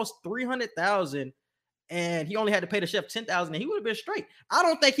he lost $300,000 and he only had to pay the chef $10,000 and he would have been straight. I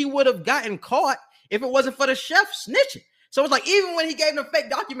don't think he would have gotten caught if it wasn't for the chef snitching. So it's like, even when he gave them fake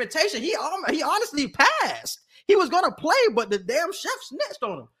documentation, he honestly passed. He was going to play, but the damn chef snitched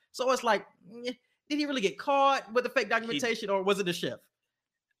on him. So it's like, did he really get caught with the fake documentation or was it the chef?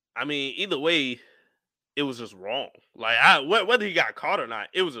 I mean, either way, it was just wrong. Like, whether he got caught or not,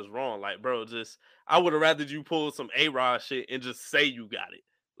 it was just wrong. Like, bro, I would have rather you pull some A-Rod shit and just say you got it.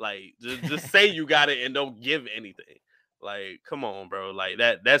 Like, just say you got it and don't give anything. Like, come on, bro. Like,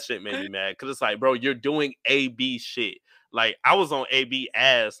 that shit made me mad. Because it's like, bro, you're doing AB shit. Like, I was on AB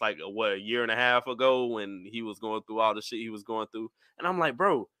ass like a year and a half ago when he was going through all the shit he was going through. And I'm like,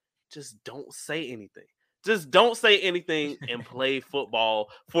 bro, just don't say anything. Just don't say anything and play football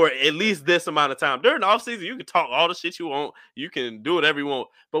for at least this amount of time. During the offseason, you can talk all the shit you want. You can do whatever you want.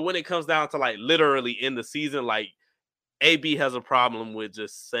 But when it comes down to like literally in the season, like, AB has a problem with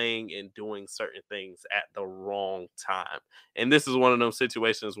just saying and doing certain things at the wrong time. And this is one of those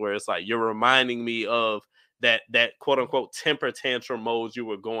situations where it's like, you're reminding me of that quote unquote temper tantrum mode you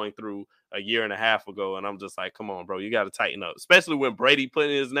were going through a year and a half ago. And I'm just like, come on, bro, you got to tighten up, especially when Brady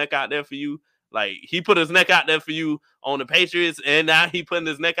putting his neck out there for you. Like, he put his neck out there for you on the Patriots, and now he putting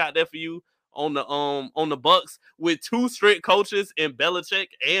his neck out there for you on the Bucks with 2 strict coaches in Belichick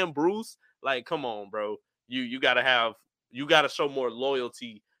and Bruce. Like, come on, bro. You got to show more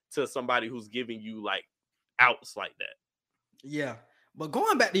loyalty to somebody who's giving you like outs like that. Yeah. But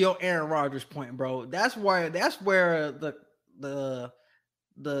going back to your Aaron Rodgers point, bro, that's where the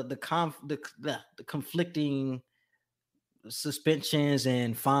conflicting suspensions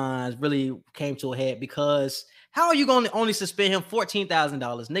and fines really came to a head because how are you going to only suspend him $14,000?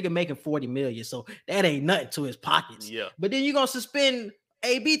 Nigga making $40 million, so that ain't nothing to his pockets. Yeah. But then you're gonna suspend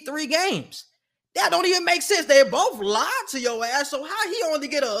AB 3 games. That don't even make sense. They both lied to your ass. So how he only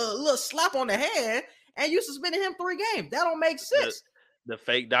get a little slap on the hand and you suspended him 3 games? That don't make sense. The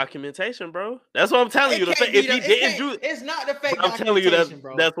fake documentation, bro. That's what I'm telling you. If he didn't do, it's not the fake. I'm telling you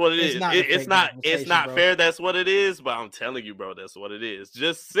bro. That's what it is. It's not bro. fair. That's what it is. But I'm telling you, bro, that's what it is.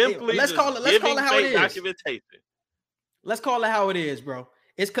 Just simply let's call it how it is. Documentation. Let's call it how it is, bro.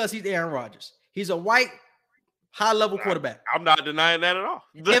 It's because he's Aaron Rodgers. He's a white, high-level quarterback. I'm not denying that at all.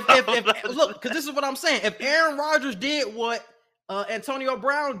 If look, because this is what I'm saying. If Aaron Rodgers did what Antonio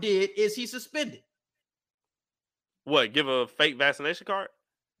Brown did, is he suspended? What? Give a fake vaccination card?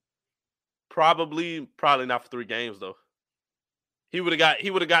 Probably not for 3 games though. He would have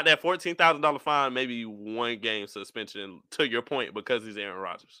got that $14,000 fine, maybe 1 game suspension. To your point, because he's Aaron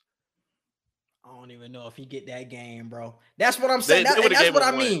Rodgers. I don't even know if he get that game, bro. That's what I'm saying. That's what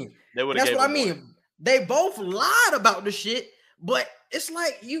I mean. That's what I mean. They both lied about the shit, but it's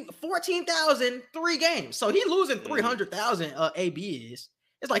like you 14,000, 3 games. So he losing 300,000. AB is.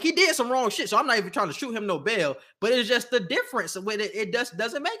 It's like he did some wrong shit. So I'm not even trying to shoot him no bail, but it's just the difference with it. It just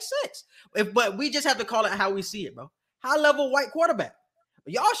doesn't make sense. But we just have to call it how we see it, bro. High level white quarterback.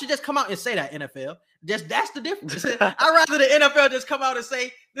 Y'all should just come out and say that, NFL. That's the difference. I'd rather the NFL just come out and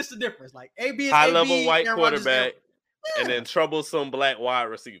say this is the difference. Like AB is high AB, level white Aaron quarterback, yeah. And then troublesome black wide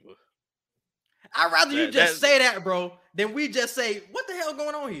receiver. I'd rather you just say that, bro, than we just say what the hell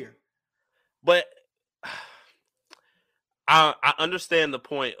going on here. But I understand the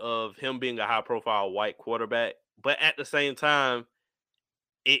point of him being a high profile white quarterback, but at the same time,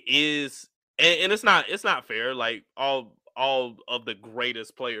 it is, and it's not fair. Like all of the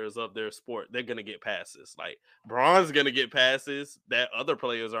greatest players of their sport, they're gonna get passes. Like Braun's gonna get passes that other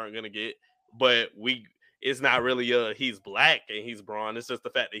players aren't gonna get, but it's not really he's black and he's Braun. It's just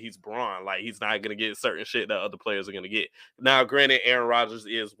the fact that he's Braun. Like he's not gonna get certain shit that other players are gonna get. Now, granted, Aaron Rodgers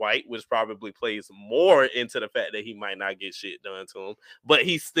is white, which probably plays more into the fact that he might not get shit done to him. But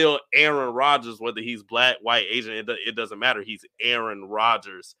he's still Aaron Rodgers, whether he's black, white, Asian, it doesn't matter. He's Aaron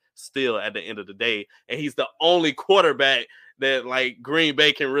Rodgers still at the end of the day, and he's the only quarterback that like Green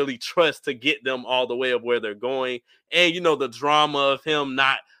Bay can really trust to get them all the way of where they're going. And you know the drama of him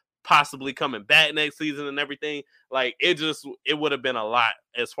not possibly coming back next season and everything, like it would have been a lot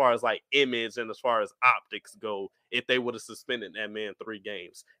as far as like image and as far as optics go if they would have suspended that man 3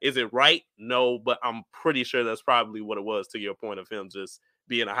 games. Is it right? No, but I'm pretty sure that's probably what it was, to your point of him just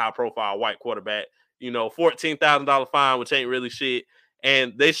being a high profile white quarterback. You know, $14,000 fine, which ain't really shit.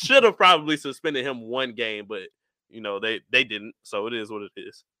 And they should have probably suspended him 1 game, but you know, they didn't. So it is what it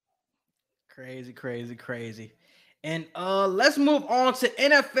is. Crazy. And let's move on to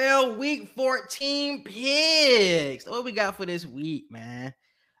NFL Week 14 picks. What we got for this week, man?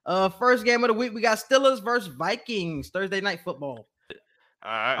 First game of the week, we got Steelers versus Vikings, Thursday night football.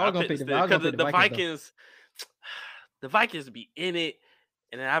 I was gonna pick the Vikings. The Vikings be in it,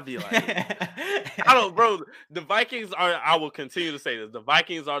 and then I'd be like, the Vikings are. I will continue to say this: the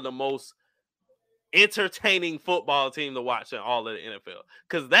Vikings are the most entertaining football team to watch in all of the NFL,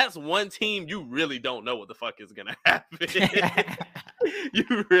 because that's one team you really don't know what the fuck is gonna happen.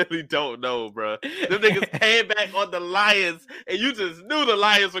 You really don't know, bro. The niggas came back on the Lions, and you just knew the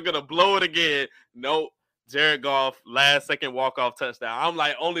Lions were gonna blow it again. Nope. Jared Goff, last second walk-off touchdown. I'm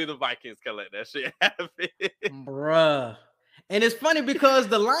like, only the Vikings can let that shit happen. Bruh. And it's funny because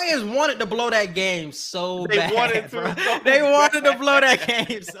the Lions wanted to blow that game so bad. They wanted to blow that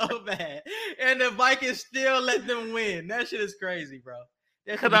game so bad. And the Vikings still let them win. That shit is crazy, bro.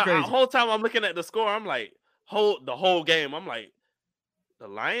 Because the whole time I'm looking at the score, I'm like, the whole game, I'm like, the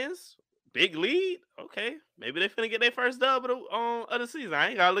Lions? Big lead? Okay. Maybe they finna get their first dub of the season. I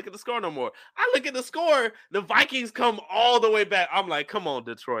ain't gotta look at the score no more. I look at the score, the Vikings come all the way back. I'm like, come on,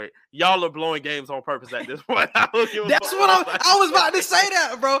 Detroit. Y'all are blowing games on purpose at this point. That's what I was about to say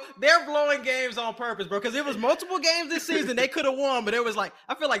that, bro. They're blowing games on purpose, bro. Because it was multiple games this season. They could have won, but it was like,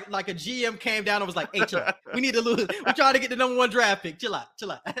 I feel like a GM came down and was like, hey, chill out. We need to lose. We're trying to get the number 1 draft pick. Chill out.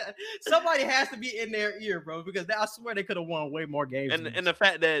 Somebody has to be in their ear, bro, because I swear they could have won way more games. And the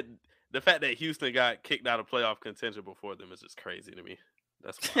fact that Houston got kicked out of playoff contention before them is just crazy to me.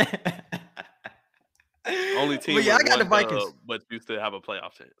 That's why. Only team I got the Vikings, but you still have a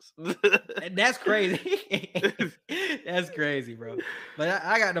playoff chance. And that's crazy. That's crazy, bro. But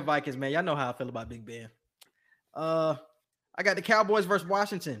I got the Vikings, man. Y'all know how I feel about Big Ben. I got the Cowboys versus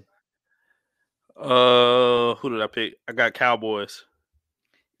Washington. Who did I pick? I got Cowboys.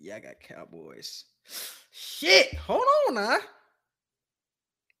 Yeah, I got Cowboys. Shit. Hold on now.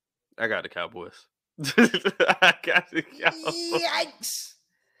 I got the Cowboys. I got the Cowboys. Yikes.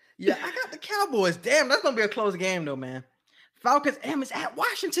 Yeah, I got the Cowboys. Damn, that's gonna be a close game though, man. Falcons, it's at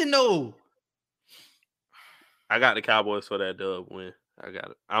Washington though. I got the Cowboys for that dub win. I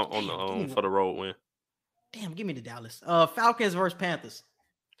got it. I'm on the for the road win. Damn, give me the Dallas. Falcons versus Panthers.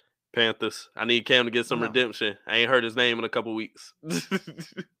 Panthers. I need Cam to get some redemption. I ain't heard his name in a couple weeks.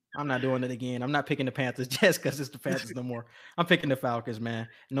 I'm not doing it again. I'm not picking the Panthers just because it's the Panthers no more. I'm picking the Falcons, man.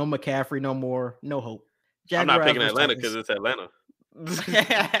 No McCaffrey, no more. No hope. I'm not picking Atlanta because it's Atlanta.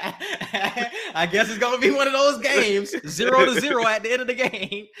 I guess it's gonna be one of those games, 0-0 at the end of the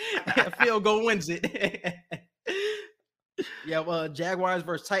game. Field goal wins it. Yeah, Jaguars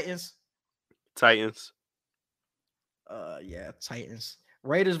versus Titans. Titans. Yeah, Titans.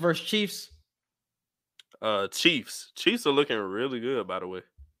 Raiders versus Chiefs. Chiefs. Chiefs are looking really good, by the way.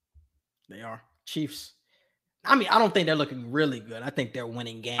 They are. Chiefs. I mean, I don't think they're looking really good. I think they're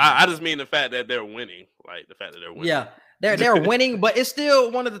winning games. I just mean the fact that they're winning. Like the fact that they're winning. Yeah, they're winning, but it's still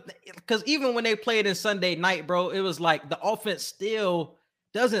one of the because even when they played in Sunday night, bro, it was like the offense still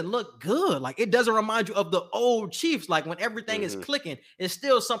doesn't look good. Like it doesn't remind you of the old Chiefs. Like when everything is clicking, it's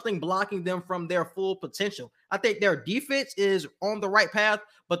still something blocking them from their full potential. I think their defense is on the right path,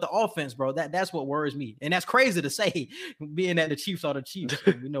 but the offense, bro, that's what worries me. And that's crazy to say, being that the Chiefs are the Chiefs.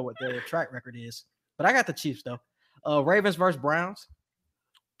 We know what their track record is. But I got the Chiefs though. Ravens versus Browns.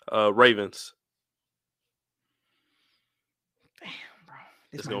 Ravens. Damn, bro.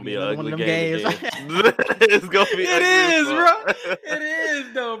 It's gonna be an ugly game. It's gonna be. It is, bro. It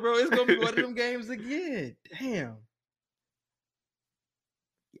is though, bro. It's gonna be one of them games again. Damn.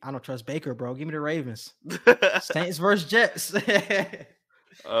 I don't trust Baker, bro. Give me the Ravens. Saints versus Jets.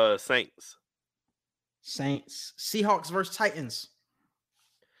 Saints. Saints. Seahawks versus Titans.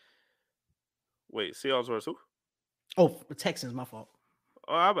 Wait, Seahawks versus who? Oh, the Texans. My fault.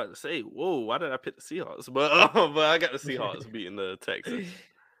 Oh, I'm about to say, whoa, why did I pick the Seahawks? But I got the Seahawks beating the Texans.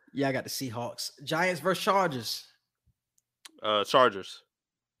 Yeah, I got the Seahawks. Giants versus Chargers. Chargers.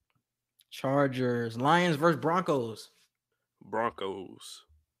 Chargers. Lions versus Broncos. Broncos.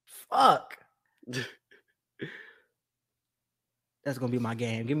 Fuck. That's gonna be my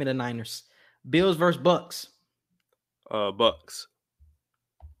game. Give me the Niners. Bills versus Bucks. Bucks.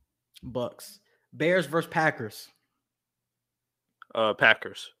 Bucks. Bears versus Packers.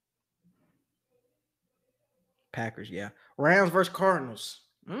 Packers. Packers, yeah. Rams versus Cardinals.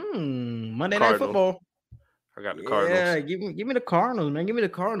 Monday Night Football. I got the Cardinals. Yeah, give me the Cardinals, man. Give me the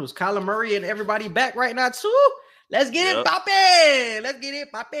Cardinals. Kyler Murray and everybody back right now, too. Let's get it popping. Let's get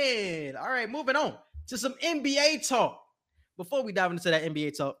it popping. All right, moving on to some NBA talk. Before we dive into that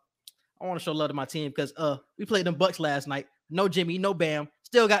NBA talk, I want to show love to my team because we played them Bucks last night. No Jimmy, no Bam.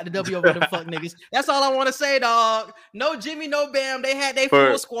 Still got the W over them fuck niggas. That's all I want to say, dog. No Jimmy, no Bam. They had their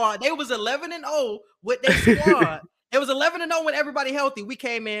full squad. They was 11-0 with their squad. It was 11-0 when everybody healthy. We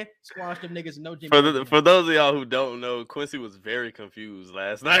came in, squashed them niggas. No Jimmy. For those of y'all who don't know, Quincy was very confused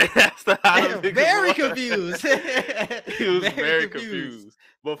last night. Very confused. He was very confused.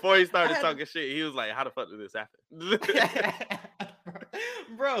 Before he started talking shit, he was like, "How the fuck did this happen?"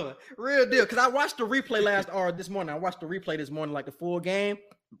 Bro, real deal. Because I watched the replay this morning. I watched the replay this morning, like the full game.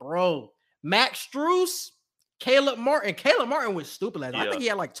 Bro, Max Strus, Caleb Martin. Caleb Martin was stupid last night. I think he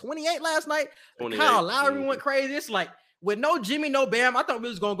had like 28 last night. Kyle Lowry went crazy. It's like with no Jimmy, no Bam. I thought we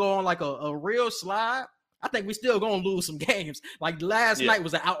was gonna go on like a real slide. I think we still gonna lose some games. Like last night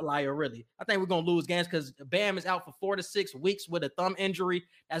was an outlier, really. I think we're gonna lose games because Bam is out for 4 to 6 weeks with a thumb injury.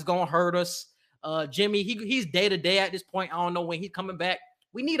 That's gonna hurt us. Jimmy, he's day to day at this point. I don't know when he's coming back.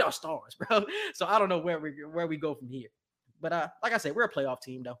 We need our stars, bro. So I don't know where we go from here. But like I said, we're a playoff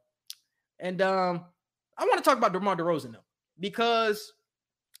team though. And I want to talk about DeMar DeRozan though, because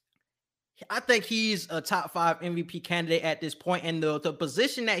I think he's a top 5 MVP candidate at this point, and the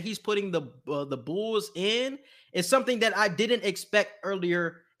position that he's putting the Bulls in is something that I didn't expect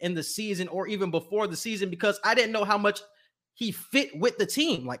earlier in the season or even before the season, because I didn't know how much he fit with the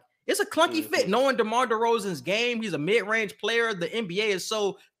team. Like it's a clunky fit. Knowing DeMar DeRozan's game, he's a mid-range player. The NBA is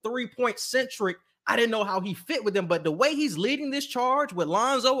so 3-point centric. I didn't know how he fit with them, but the way he's leading this charge with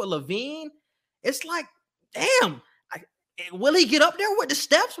Lonzo and LaVine, it's like, damn. Will he get up there with the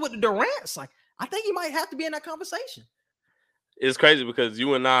Stephs, with the Durants? Like, I think he might have to be in that conversation. It's crazy because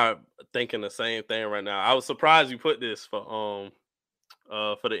you and I are thinking the same thing right now. I was surprised you put this for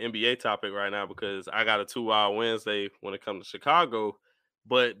the NBA topic right now, because I got a 2-hour Wednesday when it comes to Chicago.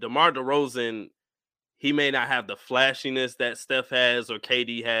 But DeMar DeRozan, he may not have the flashiness that Steph has or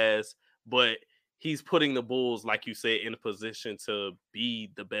KD has, but he's putting the Bulls, like you said, in a position to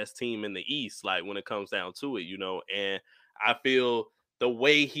be the best team in the East, like when it comes down to it, and I feel the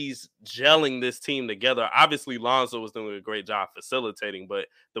way he's gelling this team together, obviously Lonzo was doing a great job facilitating, but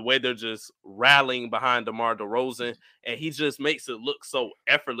the way they're just rallying behind DeMar DeRozan, and he just makes it look so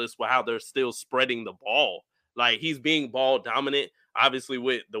effortless with how they're still spreading the ball. Like, he's being ball dominant, obviously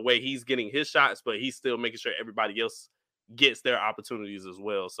with the way he's getting his shots, but he's still making sure everybody else gets their opportunities as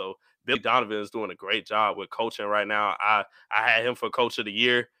well. So Billy Donovan is doing a great job with coaching right now. I had him for coach of the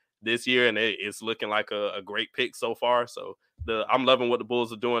year this year, and it's looking like a great pick so far. So I'm loving what the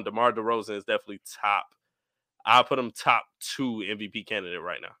Bulls are doing. DeMar DeRozan is definitely top. I'll put him top 2 MVP candidate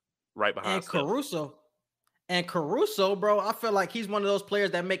right now, right behind Steph. And Caruso, bro, I feel like he's one of those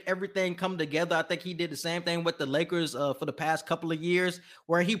players that make everything come together. I think he did the same thing with the Lakers for the past couple of years,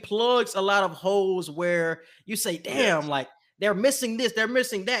 where he plugs a lot of holes where you say, damn, like they're missing this, they're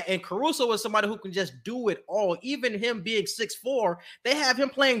missing that. And Caruso is somebody who can just do it all. Even him being 6'4", they have him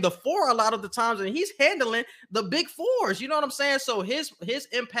playing the 4 a lot of the times, and he's handling the big 4s. You know what I'm saying? So his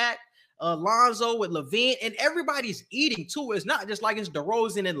impact, Lonzo with LaVine, and everybody's eating too. It's not just like it's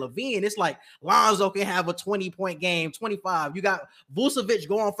DeRozan and LaVine. It's like Lonzo can have a 20-point game, 25. You got Vucevic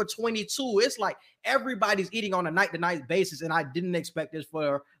going for 22. It's like everybody's eating on a night-to-night basis, and I didn't expect this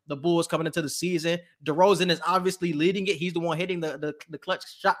for the Bulls coming into the season. DeRozan is obviously leading it. He's the one hitting the clutch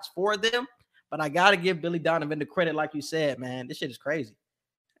shots for them, but I got to give Billy Donovan the credit, like you said, man. This shit is crazy.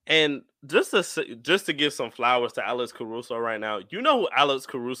 And just to give some flowers to Alex Caruso right now, you know who Alex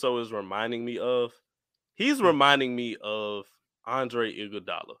Caruso is reminding me of? He's reminding me of Andre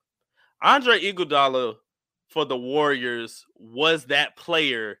Iguodala. Andre Iguodala for the Warriors was that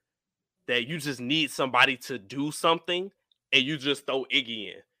player that you just need somebody to do something, and you just throw Iggy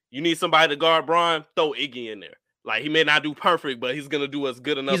in. You need somebody to guard Bron, throw Iggy in there. Like, he may not do perfect, but he's going to do us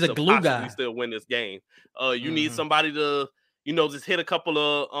good enough to possibly still win this game. You need somebody to, just hit a couple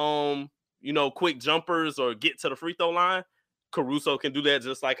of, quick jumpers or get to the free throw line. Caruso can do that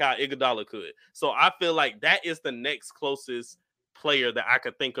just like how Iguodala could. So I feel like that is the next closest player that I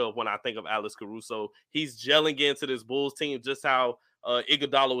could think of when I think of Alex Caruso. He's gelling into this Bulls team just how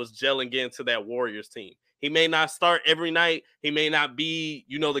Iguodala was gelling into that Warriors team. He may not start every night. He may not be,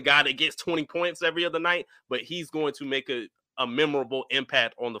 the guy that gets 20 points every other night, but he's going to make a memorable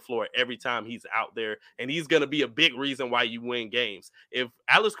impact on the floor every time he's out there. And he's going to be a big reason why you win games. If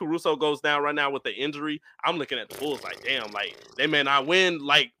Alex Caruso goes down right now with the injury, I'm looking at the Bulls like, damn, like they may not win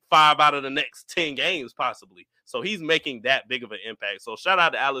like 5 out of the next 10 games possibly. So he's making that big of an impact. So shout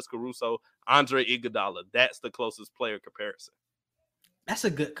out to Alex Caruso, Andre Iguodala. That's the closest player comparison. That's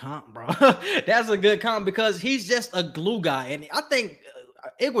a good comp, bro. That's a good comp because he's just a glue guy. And I think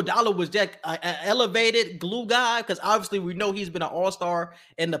Iguodala was just an elevated glue guy because obviously we know he's been an all-star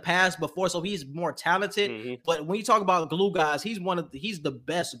in the past before, so he's more talented. Mm-hmm. But when you talk about glue guys, he's the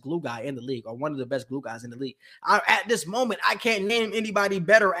best glue guy in the league, or one of the best glue guys in the league. At this moment, I can't name anybody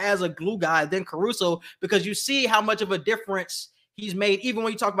better as a glue guy than Caruso because you see how much of a difference he's made. Even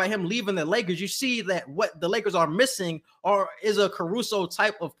when you talk about him leaving the Lakers, you see that what the Lakers are missing is a Caruso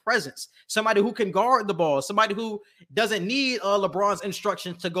type of presence. Somebody who can guard the ball, somebody who doesn't need LeBron's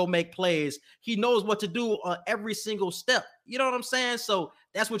instructions to go make plays. He knows what to do every single step. You know what I'm saying? So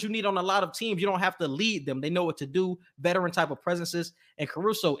that's what you need on a lot of teams. You don't have to lead them. They know what to do, veteran type of presences. And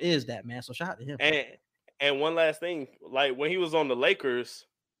Caruso is that, man. So shout out to him. And one last thing, like when he was on the Lakers,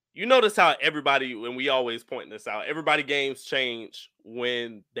 you notice how everybody, when we always point this out, everybody games change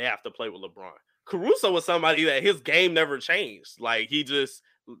when they have to play with LeBron. Caruso was somebody that his game never changed. Like he just,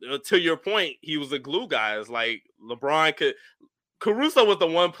 to your point, he was a glue guy. It's like Caruso was the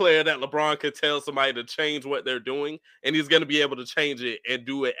one player that LeBron could tell somebody to change what they're doing, and he's going to be able to change it and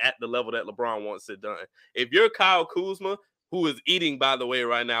do it at the level that LeBron wants it done. If you're Kyle Kuzma, who is eating, by the way,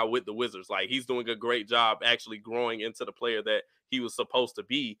 right now with the Wizards, like he's doing a great job actually growing into the player that he was supposed to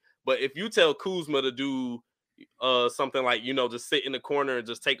be. But if you tell Kuzma to do something like, just sit in the corner and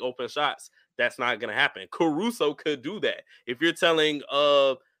just take open shots, that's not going to happen. Caruso could do that. If you're telling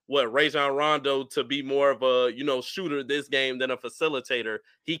Rajon Rondo to be more of a, shooter this game than a facilitator,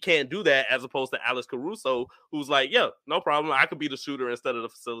 he can't do that, as opposed to Alex Caruso, who's like, yeah, no problem. I could be the shooter instead of the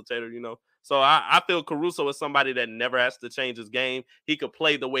facilitator, So I feel Caruso is somebody that never has to change his game. He could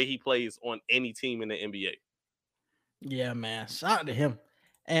play the way he plays on any team in the NBA. Yeah, man. Shout out to him.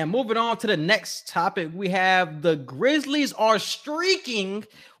 And moving on to the next topic, we have the Grizzlies are streaking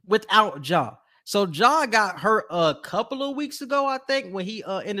without Ja. So Ja got hurt a couple of weeks ago, I think, when he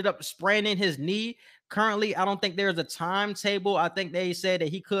ended up spraining his knee. Currently, I don't think there's a timetable. I think they said that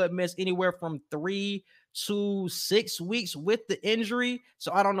he could miss anywhere from 3 to 6 weeks with the injury.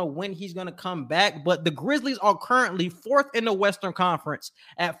 So I don't know when he's going to come back. But the Grizzlies are currently 4th in the Western Conference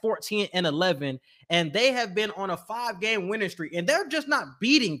at 14-11. And they have been on a 5-game winning streak. And they're just not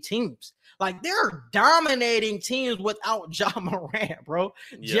beating teams. Like, they're dominating teams without Ja Morant, bro.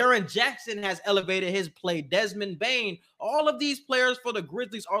 Yeah. Jaren Jackson has elevated his play. Desmond Bane. All of these players for the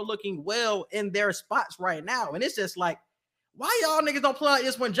Grizzlies are looking well in their spots right now. And it's just like, why y'all niggas don't play like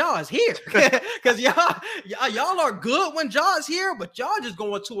this when Ja is here? Because y'all are good when Ja is here, but y'all just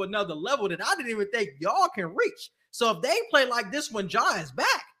going to another level that I didn't even think y'all can reach. So if they play like this when Ja is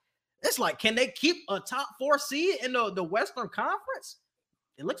back, it's like, can they keep a top 4 seed in the Western Conference?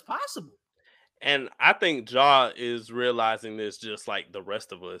 It looks possible. And I think Ja is realizing this just like the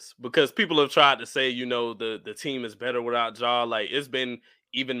rest of us, because people have tried to say, the team is better without Ja. Like, it's been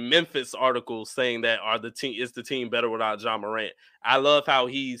even Memphis articles saying that is the team better without Ja Morant. I love how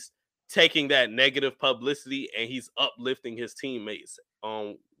he's taking that negative publicity and he's uplifting his teammates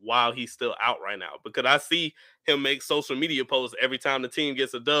while he's still out right now, because I see him make social media posts every time the team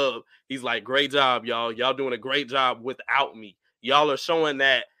gets a dub. He's like, great job, y'all. Y'all doing a great job without me. Y'all are showing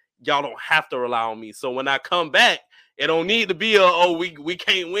that y'all don't have to rely on me. So when I come back, it don't need to be we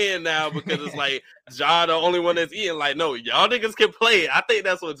can't win now because it's like Ja the only one that's eating. Like, no, y'all niggas can play. I think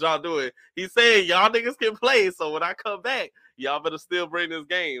that's what Ja doing. He's saying y'all niggas can play. So when I come back, y'all better still bring this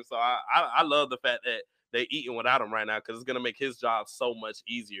game. So I love the fact that they're eating without him right now, because it's gonna make his job so much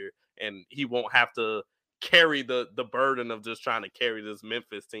easier, and he won't have to carry the burden of just trying to carry this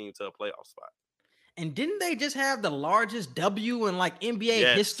Memphis team to a playoff spot. And didn't they just have the largest W in like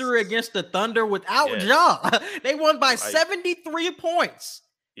NBA history against the Thunder without Ja? They won by 73 points.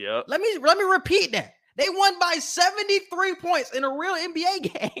 Yeah. Let me repeat that. They won by 73 points in a real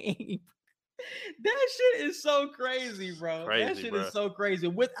NBA game. That shit is so crazy, bro. That shit is so crazy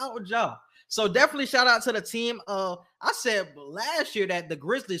without Ja. So definitely shout out to the team. I said last year that the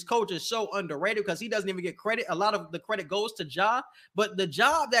Grizzlies coach is so underrated because he doesn't even get credit. A lot of the credit goes to Ja, but the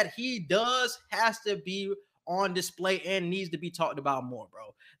job that he does has to be on display and needs to be talked about more,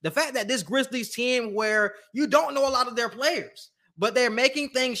 bro. The fact that this Grizzlies team, where you don't know a lot of their players, but they're making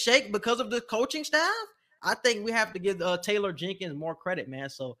things shake because of the coaching staff, I think we have to give Taylor Jenkins more credit, man.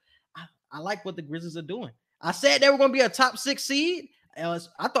 So I like what the Grizzlies are doing. I said they were going to be a top 6 seed.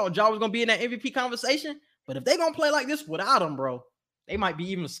 I thought Ja was going to be in that MVP conversation, but if they're going to play like this without him, bro, they might be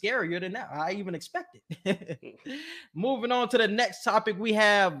even scarier than that. I even expected. Moving on to the next topic, we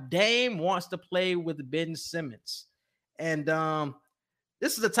have Dame wants to play with Ben Simmons. And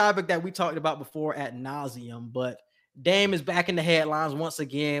this is a topic that we talked about before ad nauseum, but Dame is back in the headlines once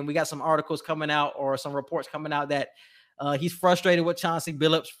again. We got some articles coming out or some reports coming out that he's frustrated with Chauncey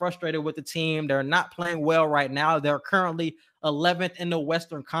Billups, frustrated with the team. They're not playing well right now. They're currently 11th in the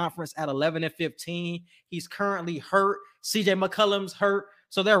Western Conference at 11-15. He's currently hurt. CJ McCollum's hurt.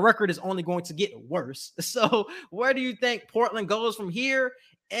 So their record is only going to get worse. So where do you think Portland goes from here?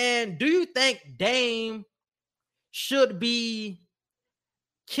 And do you think Dame should be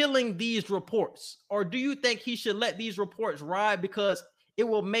killing these reports? Or do you think he should let these reports ride because it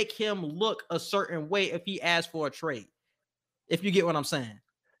will make him look a certain way if he asks for a trade? If you get what I'm saying.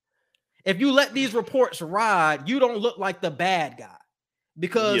 If you let these reports ride, you don't look like the bad guy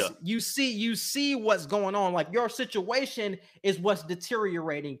because you see what's going on. Like, your situation is what's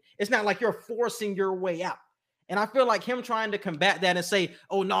deteriorating. It's not like you're forcing your way out. And I feel like him trying to combat that and say,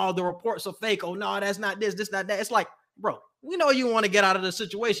 oh, no, the reports are fake. Oh, no, that's not this, not that. It's like, bro, we know you want to get out of the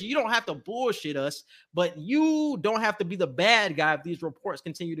situation. You don't have to bullshit us, but you don't have to be the bad guy if these reports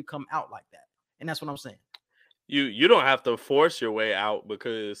continue to come out like that. And that's what I'm saying. You don't have to force your way out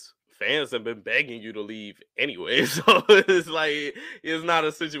because fans have been begging you to leave anyway. So it's like, it's not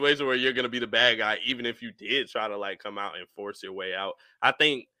a situation where you're going to be the bad guy, even if you did try to like come out and force your way out. I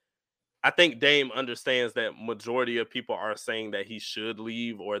think Dame understands that majority of people are saying that he should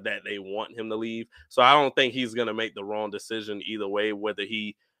leave or that they want him to leave. So I don't think he's going to make the wrong decision either way, whether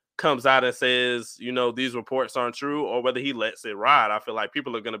he comes out and says, these reports aren't true, or whether he lets it ride. I feel like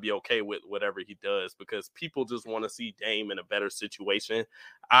people are going to be okay with whatever he does because people just want to see Dame in a better situation.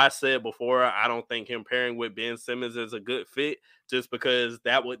 I said before, I don't think him pairing with Ben Simmons is a good fit just because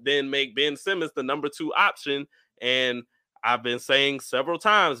that would then make Ben Simmons the number 2 option. And I've been saying several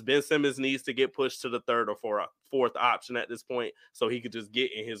times, Ben Simmons needs to get pushed to the 3rd or 4th option at this point so he could just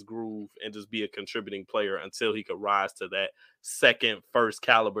get in his groove and just be a contributing player until he could rise to that second, first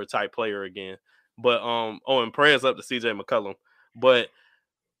caliber type player again. But and prayers up to CJ McCollum. But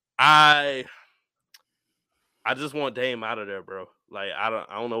I just want Dame out of there, bro. Like, I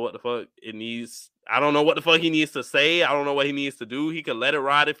don't know what the fuck it needs. I don't know what the fuck he needs to say. I don't know what he needs to do. He can let it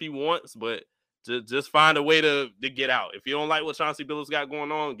ride if he wants, but Just find a way to get out. If you don't like what Chauncey Billups got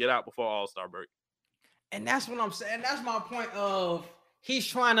going on, get out before All-Star break. And that's what I'm saying. That's my point of he's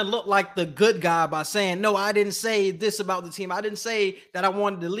trying to look like the good guy by saying, no, I didn't say this about the team. I didn't say that I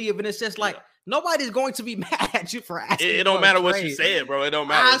wanted to leave. And it's just like, nobody's going to be mad at you for asking. It don't matter what you said, bro. It don't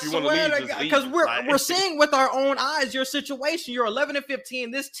matter if you want to leave, just leave. Because we're seeing with our own eyes your situation. You're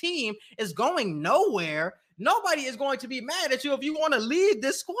 11-15. This team is going nowhere. Nobody is going to be mad at you if you want to lead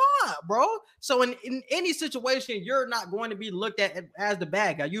this squad, bro. So in any situation, you're not going to be looked at as the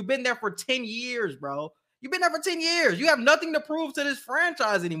bad guy. You've been there for 10 years, bro. You've been there for 10 years. You have nothing to prove to this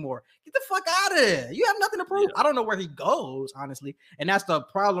franchise anymore. Get the fuck out of there. You have nothing to prove. Yeah. I don't know where he goes, honestly. And that's the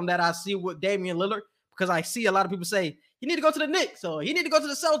problem that I see with Damian Lillard, because I see a lot of people say, he need to go to the Knicks, or he need to go to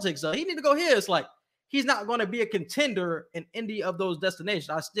the Celtics, or he need to go here. It's like, he's not going to be a contender in any of those destinations.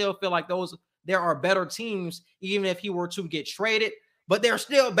 I still feel like there are better teams, even if he were to get traded, but there are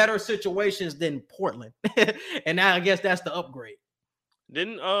still better situations than Portland. And now I guess that's the upgrade.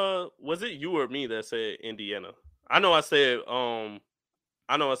 Didn't was it you or me that said Indiana? I know I said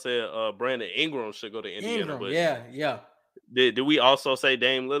Brandon Ingram should go to Indiana. But yeah. Did we also say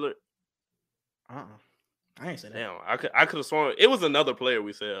Dame Lillard? I ain't say that. Damn, I could have sworn it was another player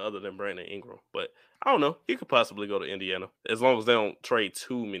we said other than Brandon Ingram, but I don't know. He could possibly go to Indiana as long as they don't trade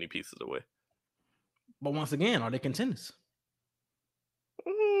too many pieces away. But once again, are they contenders?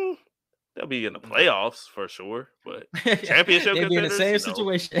 They'll be in the playoffs for sure, but championship they'd be in the same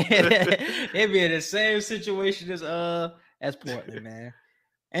situation. They'd be in the same situation as Portland, man.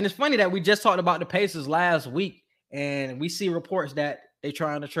 And it's funny that we just talked about the Pacers last week, and we see reports that they're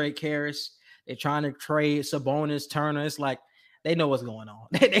trying to trade Karras, they're trying to trade Sabonis, Turner. It's like they know what's going on.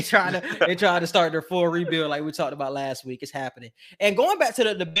 They trying to start their full rebuild, like we talked about last week. It's happening. And going back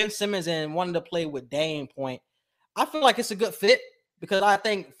to the Ben Simmons and wanting to play with Dame point, I feel like it's a good fit. Because I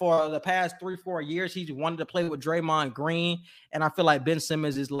think for the past 3-4 years, he's wanted to play with Draymond Green. And I feel like Ben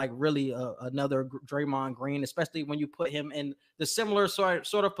Simmons is like really another Draymond Green, especially when you put him in the similar sort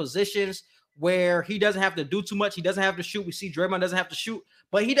of positions where he doesn't have to do too much. He doesn't have to shoot. We see Draymond doesn't have to shoot,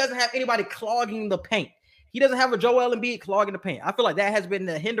 but he doesn't have anybody clogging the paint. He doesn't have a Joel Embiid clogging the paint. I feel like that has been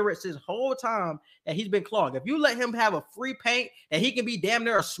the hindrance this whole time that he's been clogged. If you let him have a free paint and he can be damn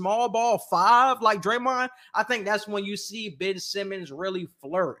near a small ball 5 like Draymond, I think that's when you see Ben Simmons really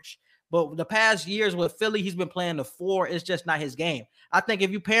flourish. But the past years with Philly, he's been playing the 4. It's just not his game. I think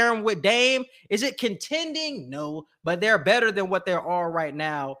if you pair him with Dame, is it contending? No, but they're better than what they are right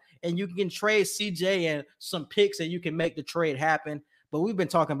now. And you can trade CJ and some picks and you can make the trade happen. But we've been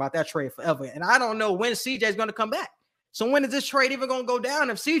talking about that trade forever. And I don't know when CJ is going to come back. So when is this trade even going to go down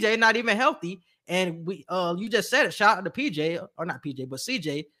if CJ not even healthy? And you just said it. Shout out to PJ, or not PJ, but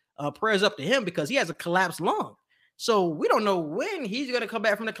CJ. Prayers up to him because he has a collapsed lung. So we don't know when he's going to come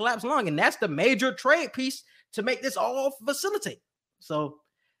back from the collapsed lung. And that's the major trade piece to make this all facilitate. So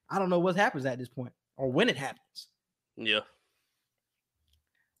I don't know what happens at this point or when it happens. Yeah.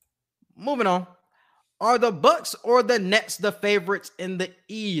 Moving on. Are the Bucks or the Nets the favorites in the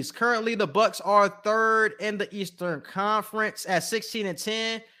East? Currently, the Bucks are 3rd in the Eastern Conference at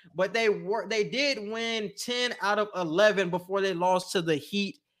 16-10, but they did win 10 out of 11 before they lost to the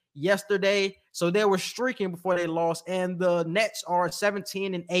Heat yesterday. So they were streaking before they lost, and the Nets are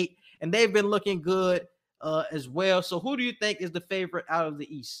 17-8, and they've been looking good as well. So who do you think is the favorite out of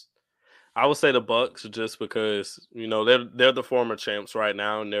the East? I would say the Bucks, just because they're the former champs right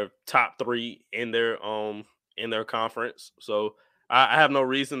now, and they're top 3 in their conference. So I have no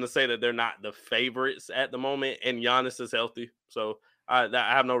reason to say that they're not the favorites at the moment. And Giannis is healthy, so I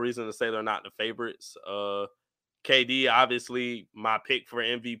have no reason to say they're not the favorites. KD, obviously, my pick for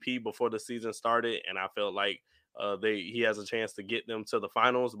MVP before the season started, and I felt like he has a chance to get them to the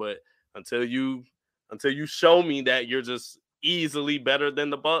finals. But until you show me that you're just easily better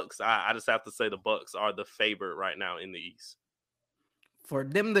than the Bucks, I just have to say the Bucks are the favorite right now in the East. For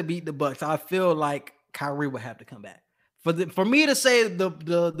them to beat the Bucks, I feel like Kyrie would have to come back. For me to say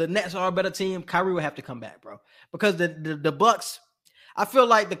the Nets are a better team, Kyrie would have to come back, bro. Because the Bucks, I feel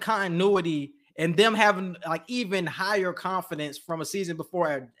like the continuity and them having like even higher confidence from a season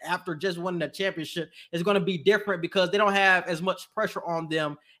before after just winning the championship is going to be different because they don't have as much pressure on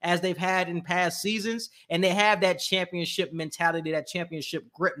them as they've had in past seasons. And they have that championship mentality, that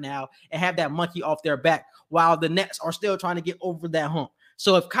championship grip now, and have that monkey off their back while the Nets are still trying to get over that hump.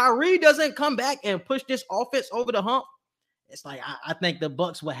 So if Kyrie doesn't come back and push this offense over the hump, it's like, I think the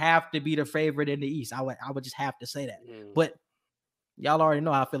Bucks would have to be the favorite in the East. I would just have to say that. But y'all already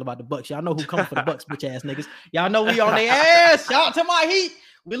know how I feel about the Bucks. Y'all know who coming for the Bucks, bitch ass niggas. Y'all know we on their ass. Shout out to my Heat.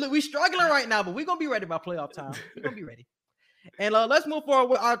 We struggling right now, but we're going to be ready by playoff time. We're going to be ready. And let's move forward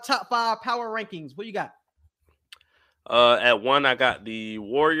with our top 5 power rankings. What you got? At 1, I got the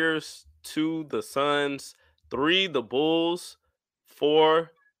Warriors. 2, the Suns. 3, the Bulls.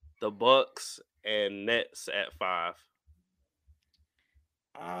 4, the Bucks, and Nets at 5.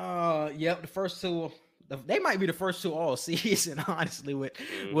 Yep, the first 2. They might be the first 2 all season, honestly, with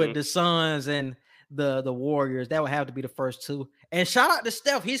the Suns and the Warriors. That would have to be the first 2. And shout out to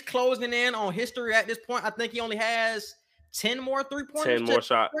Steph. He's closing in on history at this point. I think he only has 10 more 3-pointers. 10 more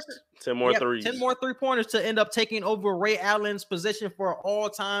shots. 10 more threes. 10 more 3-pointers to end up taking over Ray Allen's position for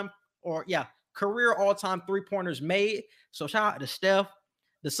career all-time 3-pointers made. So shout out to Steph.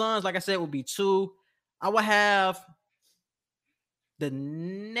 The Suns, like I said, would be 2. I would have the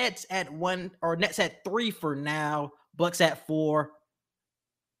Nets at 1, or Nets at 3 for now. Bucks at 4.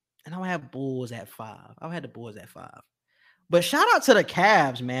 And I would have Bulls at 5. I would have the Bulls at 5. But shout out to the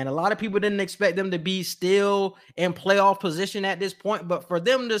Cavs, man. A lot of people didn't expect them to be still in playoff position at this point, but for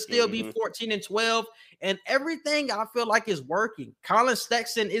them to still be 14-12 and everything, I feel like is working. Colin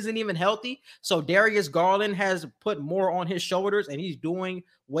Sexton isn't even healthy, so Darius Garland has put more on his shoulders, and he's doing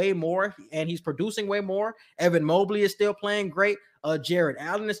way more, and he's producing way more. Evan Mobley is still playing great. Jared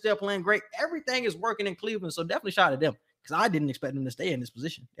Allen is still playing great. Everything is working in Cleveland, so definitely shout out to them, because I didn't expect them to stay in this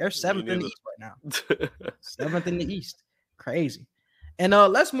position. They're 7th in the East right now. 7th in the East. Crazy. And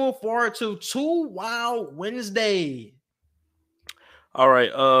let's move forward to 2 Wild Wednesday. All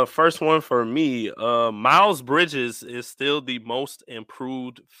right. First one for me. Miles Bridges is still the most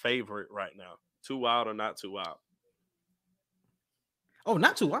improved favorite right now. 2 Wild or not 2 Wild? Oh,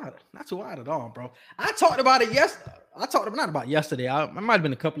 not too wild. Not too wild at all, bro. I talked about it yesterday. Not about yesterday. It might have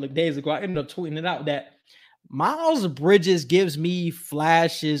been a couple of days ago. I ended up tweeting it out that Miles Bridges gives me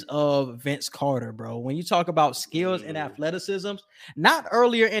flashes of Vince Carter, bro. When you talk about skills and athleticism, not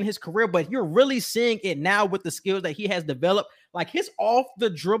earlier in his career, but you're really seeing it now with the skills that he has developed. Like his off the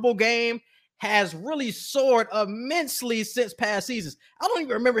dribble game has really soared immensely since past seasons. I don't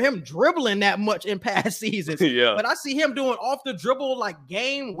even remember him dribbling that much in past seasons. Yeah. But I see him doing off the dribble like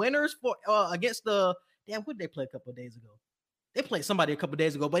game winners for against the what did they play a couple of days ago? They played somebody a couple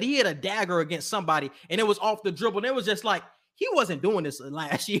days ago, but he hit a dagger against somebody, and it was off the dribble. And it was just like, he wasn't doing this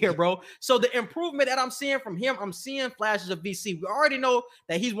last year, bro. So the improvement that I'm seeing from him, I'm seeing flashes of VC. We already know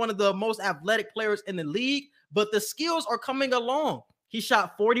that he's one of the most athletic players in the league, but the skills are coming along. He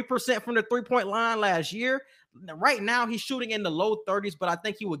shot 40% from the 3-point line last year. Right now, he's shooting in the low 30s, but I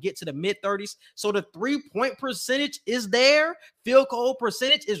think he will get to the mid 30s. So the 3-point percentage is there. Field goal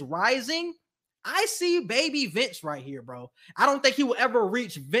percentage is rising. I see baby Vince right here, bro. I don't think he will ever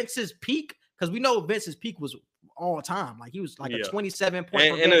reach Vince's peak, because we know Vince's peak was all time. Like he was like a 27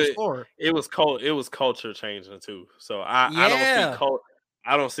 point per game scorer. It was culture changing too. So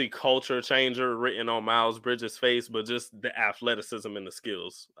I don't see culture changer written on Miles Bridges' face, but just the athleticism and the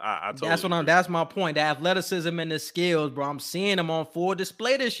skills. That's my point. The athleticism and the skills, bro. I'm seeing them on full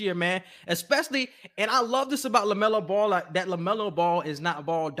display this year, man. Especially, and I love this about LaMelo Ball, like that LaMelo Ball is not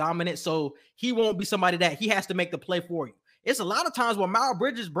ball dominant, so he won't be somebody that he has to make the play for you. It's a lot of times when Miles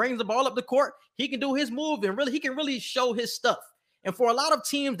Bridges brings the ball up the court, he can do his move and he can really show his stuff. And for a lot of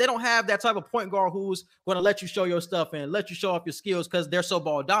teams, they don't have that type of point guard who's going to let you show your stuff and let you show off your skills because they're so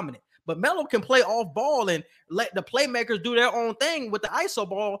ball dominant. But Melo can play off ball and let the playmakers do their own thing with the ISO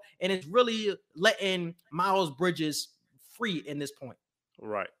ball, and it's really letting Miles Bridges free in this point.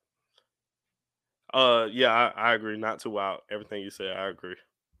 Right. Yeah, I agree. Not too wild. Everything you said, I agree.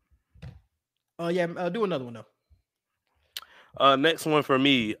 Do another one though. Next one for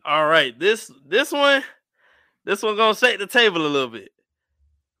me. All right, this one gonna shake the table a little bit.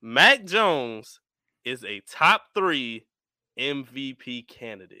 Mac Jones is a top 3 MVP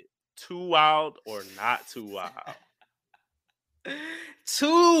candidate. 2 wild or not 2 wild?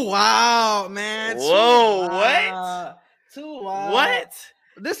 2 wild, man. Whoa, what? 2 wild. What?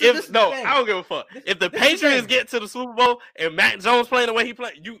 I don't give a fuck. If the Patriots get to the Super Bowl and Mac Jones playing the way he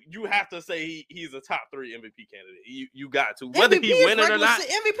played, you have to say he's a top 3 MVP candidate. You got to, whether MVP he win it or not.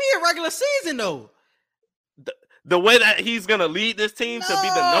 MVP in regular season though. The way that he's gonna lead this team to be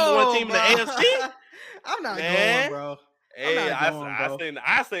the number 1 team in the AFC. I'm not going, bro. Hey,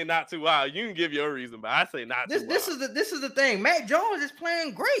 I say not too wild. You can give your reason, but I say not too wild. This is the thing. Mac Jones is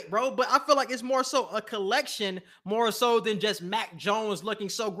playing great, bro, but I feel like it's more so a collection, more so than just Mac Jones looking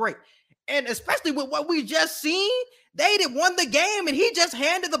so great. And especially with what we just seen, they won the game and he just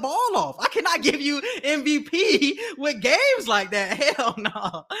handed the ball off. I cannot give you MVP with games like that. Hell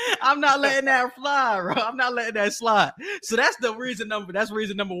no. I'm not letting that fly, bro. I'm not letting that slide. So that's reason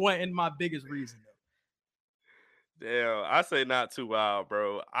number 1 and my biggest reason. Damn, I say not too wild,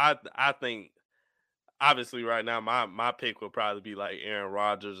 bro. I think obviously right now my pick would probably be like Aaron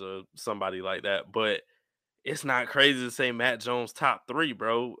Rodgers or somebody like that, but it's not crazy to say Matt Jones top 3,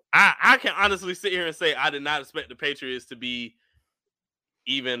 bro. I can honestly sit here and say I did not expect the Patriots to be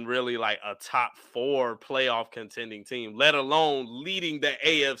even really like a top 4 playoff contending team, let alone leading the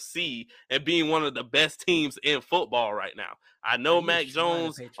AFC and being one of the best teams in football right now. I know Mac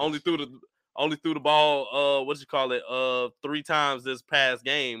Jones only threw the ball 3 times this past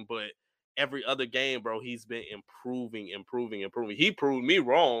game, but every other game, bro, he's been improving. He proved me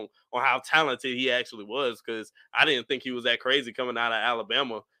wrong on how talented he actually was, because I didn't think he was that crazy coming out of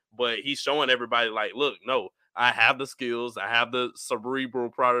Alabama, but he's showing everybody like, look, no, I have the skills, I have the cerebral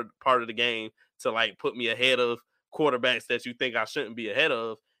part of the game to like put me ahead of quarterbacks that you think I shouldn't be ahead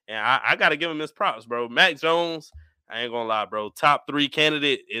of. And I got to give him his props, bro. Mac Jones, I ain't gonna lie, bro. Top 3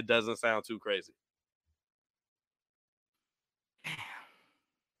 candidate, it doesn't sound too crazy.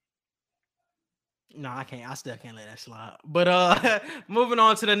 No, I can't. I still can't let that slide. But moving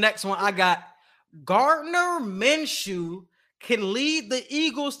on to the next one, I got Gardner Minshew can lead the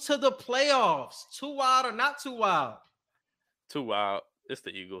Eagles to the playoffs. Too wild or not too wild? Too wild. It's the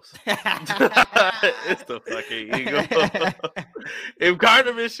Eagles. It's the fucking Eagles. If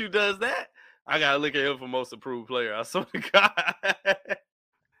Gardner Minshew does that, I gotta look at him for most improved player. I swear to God.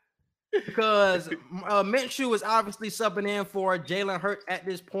 Because Minshew is obviously subbing in for Jalen Hurts at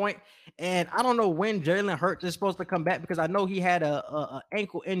this point, and I don't know when Jalen Hurts is supposed to come back, because I know he had a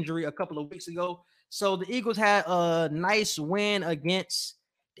ankle injury a couple of weeks ago. So the Eagles had a nice win against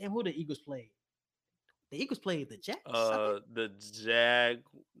who the Eagles played. The Eagles played the Jets. The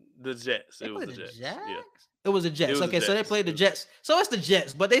Jets. It was the Jets. Yeah. It was the Jets. Okay, so they played the Jets. So it's the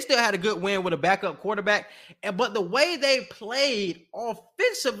Jets, but they still had a good win with a backup quarterback. But the way they played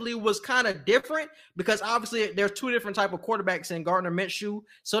offensively was kind of different, because obviously there's 2 different type of quarterbacks in Gardner Minshew.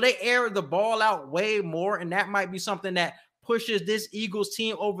 So they aired the ball out way more, and that might be something that pushes this Eagles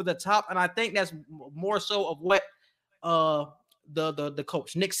team over the top. And I think that's more so of what the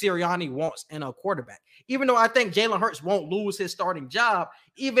coach Nick Sirianni wants in a quarterback. Even though I think Jalen Hurts won't lose his starting job,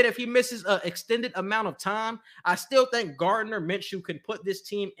 even if he misses an extended amount of time, I still think Gardner Minshew can put this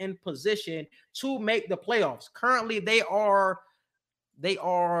team in position to make the playoffs. Currently, they are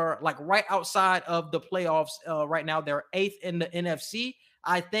like right outside of the playoffs right now. They're 8th in the NFC.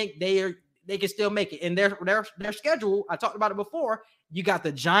 I think they can still make it. And their schedule, I talked about it before. You got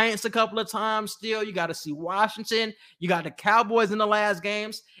the Giants a couple of times still. You got to see Washington. You got the Cowboys in the last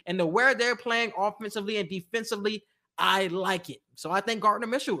games. And the where they're playing offensively and defensively, I like it. So I think Gardner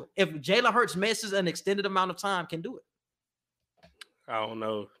Minshew, if Jalen Hurts misses an extended amount of time, can do it. I don't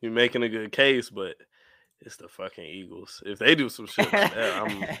know. You're making a good case, but it's the fucking Eagles. If they do some shit like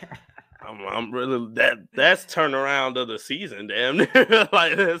that, I'm really that's turnaround of the season, damn near.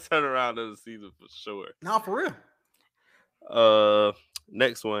 Like that's turnaround of the season for sure. No, for real.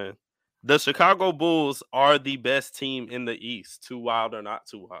 Next one. The Chicago Bulls are the best team in the East. Too wild or not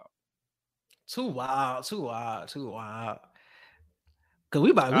too wild? Too wild. Cause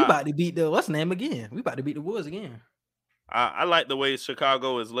we about to beat the what's the name again? We about to beat the Wolves again. I like the way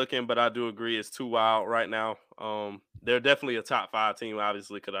Chicago is looking, but I do agree it's too wild right now. They're definitely a top 5 team,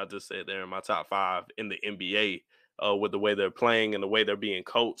 obviously, because I just said they're in my top 5 in the NBA with the way they're playing and the way they're being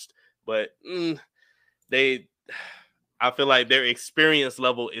coached. But I feel like their experience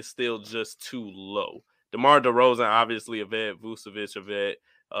level is still just too low. DeMar DeRozan, obviously a vet, Vucevic a vet,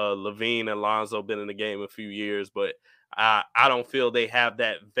 Levine and Lonzo been in the game a few years, but I don't feel they have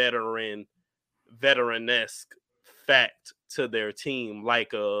that veteran-esque fact to their team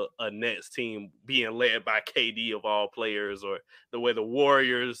like a Nets team being led by KD of all players, or the way the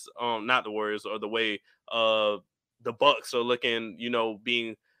Warriors, not the Warriors, or the way the Bucks are looking,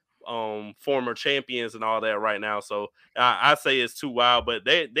 being former champions and all that right now. So I say it's too wild, but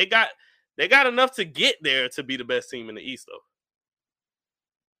they got enough to get there to be the best team in the East, though.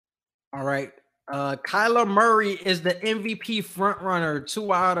 All right. Kyler Murray is the MVP front runner. Too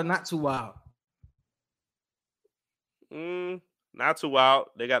wild or not too wild? Not too wild.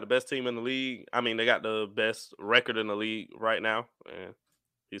 They got the best team in the league. I mean, they got the best record in the league right now, and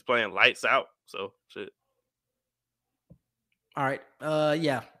he's playing lights out. So shit. All right.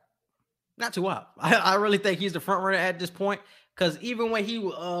 Yeah. Not too wild. I really think he's the front runner at this point, because even when he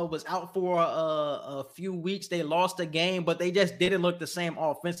was out for a few weeks, they lost a game, but they just didn't look the same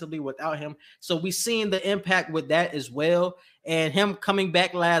offensively without him. So we've seen the impact with that as well. And him coming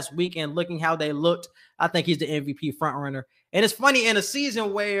back last week and looking how they looked, I think he's the MVP front runner. And it's funny, in a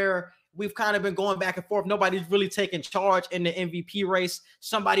season where we've kind of been going back and forth, nobody's really taking charge in the MVP race.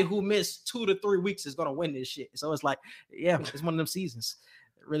 Somebody who missed 2 to 3 weeks is going to win this shit. So it's like, yeah, it's one of them seasons.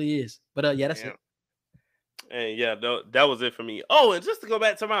 It really is. But yeah, that's it. And yeah, that was it for me. Oh, and just to go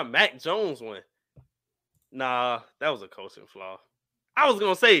back to my Mac Jones one. Nah, that was a coaching flaw. I was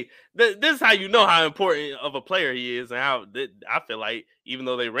gonna say this is how you know how important of a player he is, and how I feel like even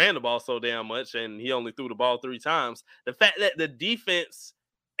though they ran the ball so damn much and he only threw the ball 3 times, the fact that the defense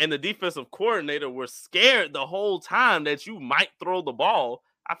and the defensive coordinator were scared the whole time that you might throw the ball,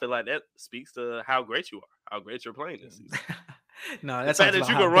 I feel like that speaks to how great you are, how great you're playing this season. No, The fact that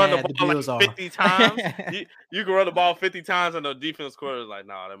you can run the ball like 50 times, you can run the ball 50 times, and the defense coordinator is like,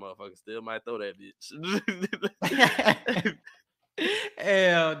 nah, that motherfucker still might throw that bitch.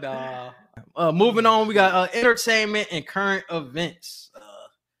 Hell no. Moving on, we got entertainment and current events.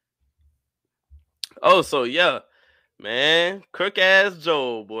 So yeah, man, crook ass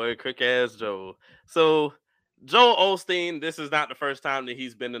Joe, boy, crook ass Joe. So Joel Osteen, this is not the first time that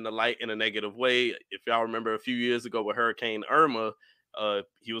he's been in the light in a negative way. If y'all remember a few years ago with Hurricane Irma,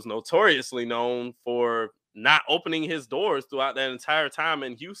 he was notoriously known for not opening his doors throughout that entire time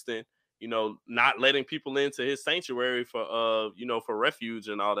in Houston. You know, not letting people into his sanctuary for, for refuge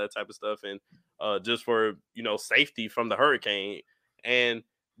and all that type of stuff. And just for, safety from the hurricane. And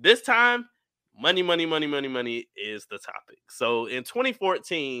this time, money is the topic. So in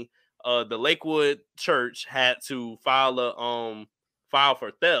 2014, the Lakewood Church had to file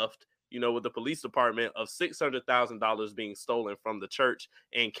for theft, with the police department of $600,000 being stolen from the church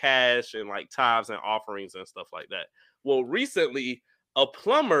in cash and like tithes and offerings and stuff like that. Well, recently, a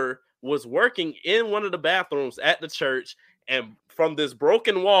plumber was working in one of the bathrooms at the church, and from this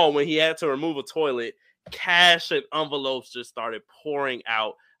broken wall, when he had to remove a toilet, cash and envelopes just started pouring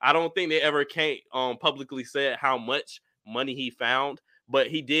out. I don't think they ever publicly said how much money he found, but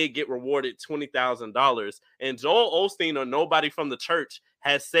he did get rewarded $20,000. And Joel Osteen or nobody from the church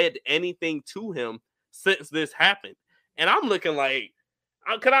has said anything to him since this happened. And I'm looking like,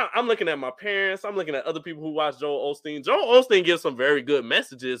 I'm looking at my parents. I'm looking at other people who watch Joel Osteen. Joel Osteen gives some very good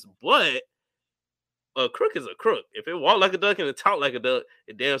messages, but a crook is a crook. If it walk like a duck and it talk like a duck,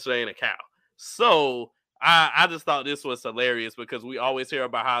 it damn sure ain't a cow. So I just thought this was hilarious because we always hear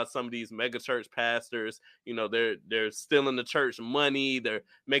about how some of these mega church pastors, they're stealing the church money. They're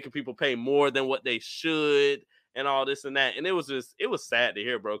making people pay more than what they should and all this and that. And it was sad to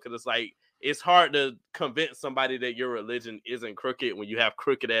hear, bro, because it's like, it's hard to convince somebody that your religion isn't crooked when you have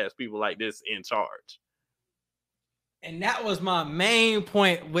crooked ass people like this in charge. And that was my main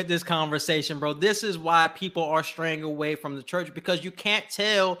point with this conversation, bro. This is why people are straying away from the church, because you can't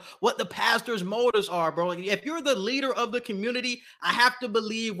tell what the pastor's motives are, bro. If you're the leader of the community, I have to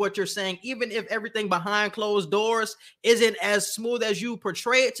believe what you're saying, even if everything behind closed doors isn't as smooth as you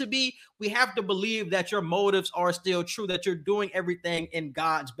portray it to be. We have to believe that your motives are still true, that you're doing everything in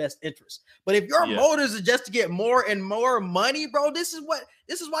God's best interest. But if your motives is just to get more and more money, bro, this is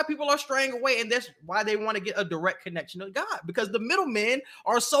why people are straying away, and that's why they want to get a direct connection to God, because the middlemen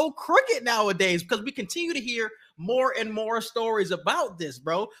are so crooked nowadays, because we continue to hear more and more stories about this,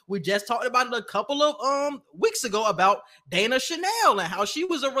 bro. We just talked about it a couple of weeks ago about Dana Chanel and how she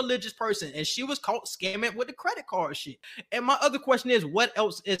was a religious person and she was caught scamming with the credit card shit. And my other question is, what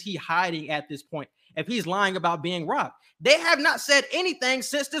else is he hiding at this point if he's lying about being robbed? They have not said anything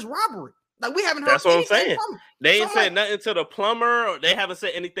since this robbery. Like, we haven't heard. That's what I'm saying. They ain't said nothing to the plumber, or they haven't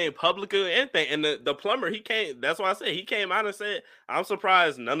said anything publicly or anything. And the plumber, he came. That's why I said he came out and said, "I'm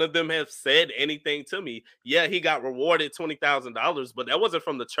surprised none of them have said anything to me." Yeah, he got rewarded $20,000, but that wasn't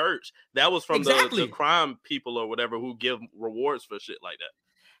from the church. That was from the crime people or whatever who give rewards for shit like that.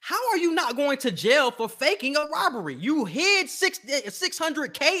 How are you not going to jail for faking a robbery? You hid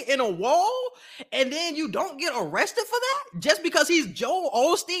 $600K in a wall, and then you don't get arrested for that? Just because he's Joel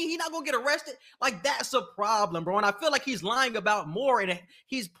Osteen, he's not going to get arrested? Like, that's a problem, bro. And I feel like he's lying about more, and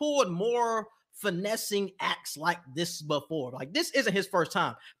he's pulled more finessing acts like this before. Like, this isn't his first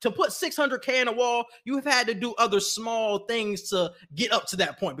time. To put $600K in a wall, you have had to do other small things to get up to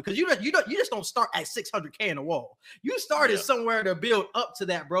that point, because you just don't start at $600K in a wall. You started somewhere to build up to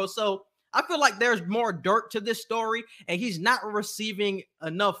that, bro. So I feel like there's more dirt to this story, and he's not receiving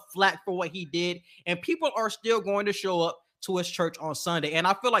enough flack for what he did, and people are still going to show up to his church on Sunday. And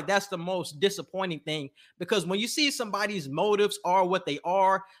I feel like that's the most disappointing thing, because when you see somebody's motives are what they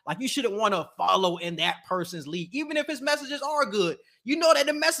are, like, you shouldn't want to follow in that person's lead, even if his messages are good. You know that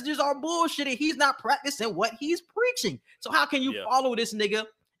the messages are bullshit and he's not practicing what he's preaching. So how can you follow this nigga?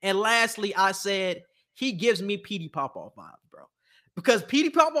 And lastly, I said he gives me Petey Popoff vibes, bro. Because Petey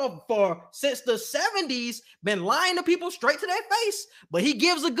Popoff since the 70s been lying to people straight to their face, but he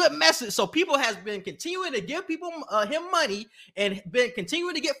gives a good message. So people has been continuing to give people him money and been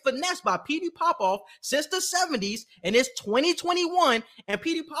continuing to get finessed by Petey Popoff since the 70s, and it's 2021, and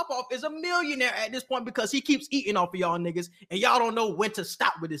Petey Popoff is a millionaire at this point because he keeps eating off of y'all niggas, and y'all don't know when to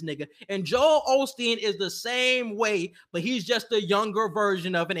stop with this nigga. And Joel Osteen is the same way, but he's just a younger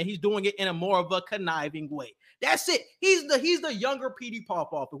version of it, and he's doing it in a more of a conniving way. That's it. He's the younger Petey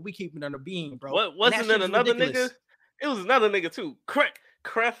Popoff, if we keep it on the beam, bro. What wasn't it another ridiculous nigga? It was another nigga too.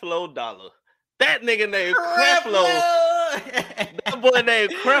 Creflo Dollar. That nigga named Creflo. That boy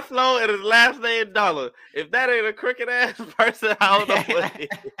named Creflo and his last name Dollar. If that ain't a crooked ass person, I don't know what it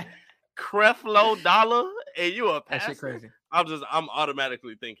is. Creflo Dollar, and you a pastor? That shit crazy. I'm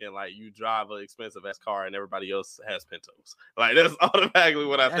automatically thinking like you drive an expensive ass car and everybody else has Pintos. Like that's automatically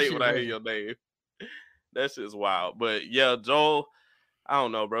what I think when I hear your name. That shit's wild. But yeah, Joel, I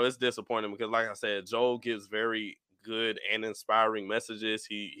don't know, bro. It's disappointing because, like I said, Joel gives very good and inspiring messages.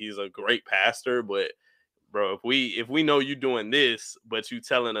 He's a great pastor, but bro, if we know you doing this, but you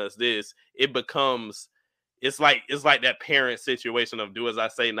telling us this, it becomes it's like that parent situation of do as I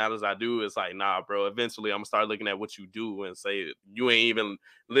say, not as I do. It's like, nah, bro. Eventually, I'm gonna start looking at what you do and say you ain't even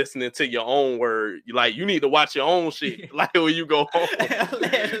listening to your own word. Like you need to watch your own shit. Like when you go home,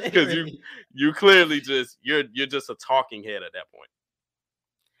 because you clearly you're just a talking head at that point.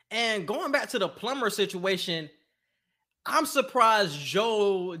 And going back to the plumber situation, I'm surprised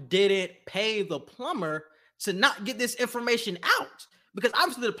Joe didn't pay the plumber to not get this information out. Because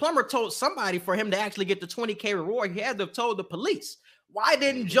obviously the plumber told somebody for him to actually get the $20K reward. He had to have told the police. Why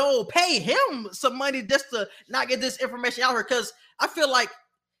didn't Joel pay him some money just to not get this information out here? Because I feel like,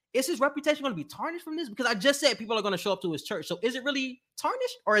 is his reputation going to be tarnished from this? Because I just said people are going to show up to his church. So is it really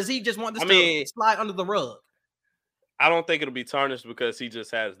tarnished? Or is he just want this to slide under the rug? I don't think it'll be tarnished because he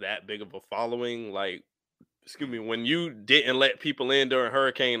just has that big of a following. Like, excuse me, when you didn't let people in during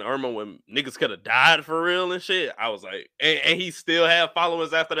Hurricane Irma, when niggas could have died for real and shit, I was like, and he still have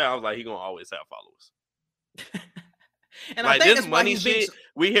followers after that. I was like, he gonna always have followers. And like I think this money shit,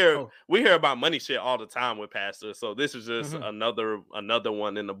 we hear about money shit all the time with pastors. So this is just another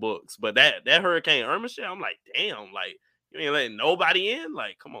one in the books. But that Hurricane Irma shit, I'm like, damn, like you ain't letting nobody in.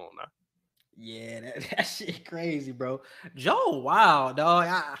 Like, come on now. Yeah, that shit crazy, bro. Joe, wow, dog.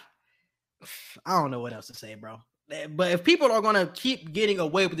 I don't know what else to say, bro. But if people are going to keep getting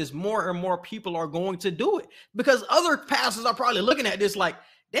away with this, more and more people are going to do it because other pastors are probably looking at this like,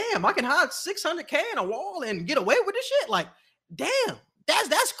 damn, I can hide $600K in a wall and get away with this shit. Like, damn,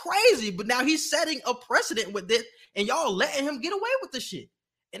 that's crazy. But now he's setting a precedent with this and y'all letting him get away with the shit.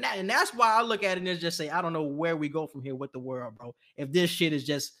 And that's why I look at it and just say, I don't know where we go from here with the world, bro. If this shit is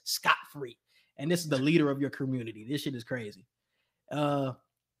just scot-free and this is the leader of your community, this shit is crazy.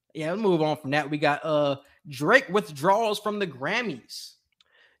 Yeah, let's move on from that. We got Drake withdraws from the Grammys.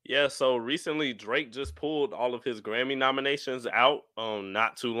 Yeah, so recently Drake just pulled all of his Grammy nominations out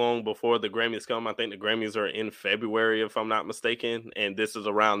not too long before the Grammys come. I think the Grammys are in February, if I'm not mistaken. And this is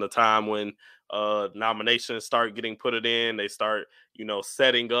around the time when nominations start getting put it in. They start,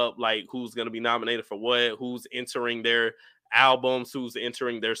 setting up like who's going to be nominated for what, who's entering their albums, who's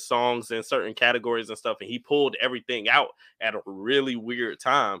entering their songs in certain categories and stuff. And he pulled everything out at a really weird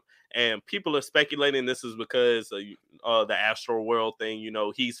time. And people are speculating this is because the Astro World thing,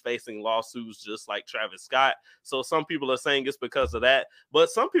 he's facing lawsuits just like Travis Scott. So some people are saying it's because of that. But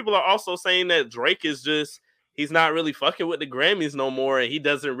some people are also saying that Drake is he's not really fucking with the Grammys no more. And he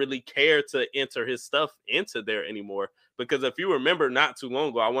doesn't really care to enter his stuff into there anymore. Because if you remember not too long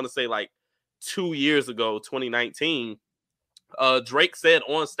ago, I want to say like 2 years ago, 2019, Drake said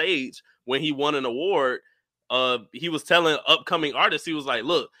on stage when he won an award, he was telling upcoming artists, he was like,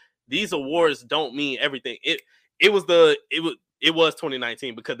 look, these awards don't mean everything. It was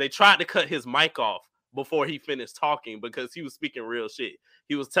 2019 because they tried to cut his mic off before he finished talking because he was speaking real shit.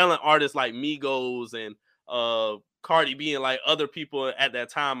 He was telling artists like Migos and Cardi B and like other people at that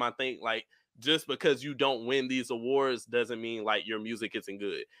time, I think, like, just because you don't win these awards doesn't mean like your music isn't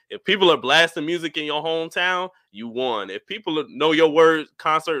good. If people are blasting music in your hometown, you won. If people know your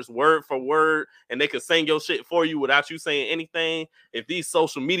concerts word for word and they can sing your shit for you without you saying anything, if these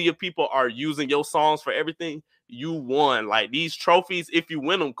social media people are using your songs for everything, you won. Like these trophies, if you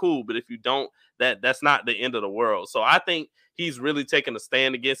win them, cool. But if you don't, that's not the end of the world. So I think he's really taking a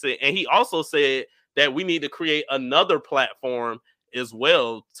stand against it. And he also said that we need to create another platform as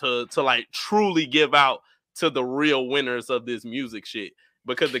well to like truly give out to the real winners of this music shit.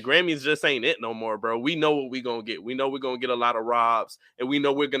 because the Grammys just ain't it no more, bro. We know what we're going to get. We know we're going to get a lot of robs, and we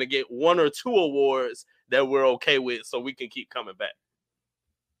know we're going to get 1 or 2 awards that we're okay with so we can keep coming back.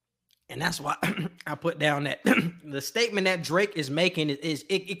 And that's why I put down that the statement that Drake is making is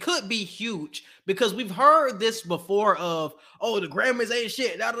it could be huge, because we've heard this before of, oh, the Grammys ain't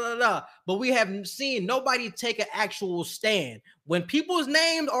shit, da, da, da, da. But we haven't seen nobody take an actual stand. When people's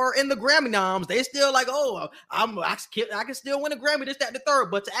names are in the Grammy noms, they still like, oh, I can still win a Grammy, this, that, and the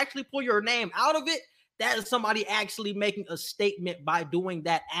third. But to actually pull your name out of it, that is somebody actually making a statement by doing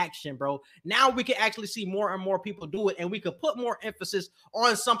that action, bro. Now we can actually see more and more people do it, and we could put more emphasis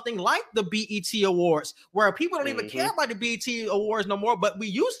on something like the BET Awards, where people don't even care about the BET Awards no more, but we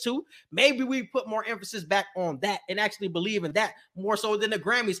used to. Maybe we put more emphasis back on that and actually believe in that more so than the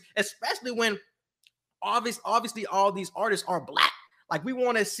Grammys, especially when obviously all these artists are Black. Like, we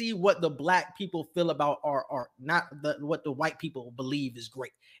want to see what the Black people feel about our art, not what the white people believe is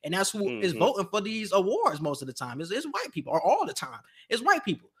great. And that's who is voting for these awards most of the time. It's white people, or all the time. It's white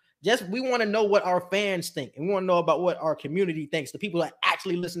people. Just, we want to know what our fans think, and we want to know about what our community thinks, the people that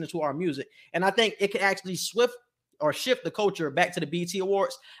actually listening to our music. And I think it can actually shift the culture back to the BET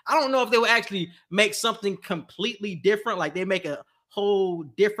Awards. I don't know if they will actually make something completely different, like they make a whole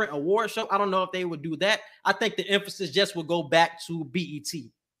different award show. I don't know if they would do that. I think the emphasis just would go back to BET,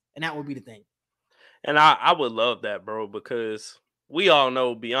 and that would be the thing. And I would love that, bro, because we all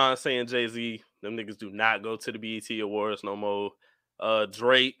know Beyonce and Jay-Z, them niggas do not go to the BET Awards no more.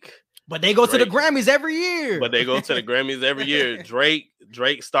 Drake. But they go to the Grammys every year.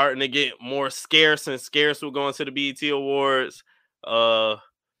 Drake starting to get more scarce and scarce with going to the BET Awards.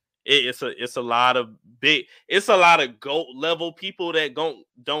 It's a lot of GOAT level people that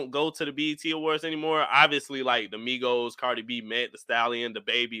don't go to the BET Awards anymore. Obviously, like the Migos, Cardi B, Meg Thee Stallion, the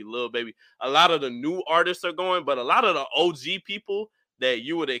Baby, Lil Baby. A lot of the new artists are going, but a lot of the OG people that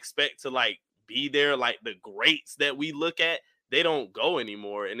you would expect to like be there, like the greats that we look at, they don't go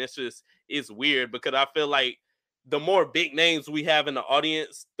anymore. And it's weird, because I feel like the more big names we have in the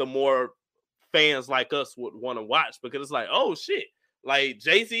audience, the more fans like us would want to watch, because it's like, oh shit. Like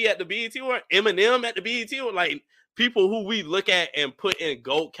Jay-Z at the BET Award, Eminem at the BET Award, like people who we look at and put in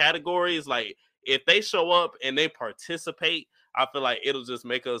GOAT categories, like if they show up and they participate, I feel like it'll just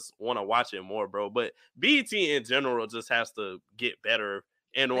make us want to watch it more, bro. But BET in general just has to get better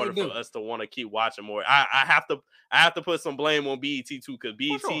in order for us to want to keep watching more. I have to put some blame on BET too, because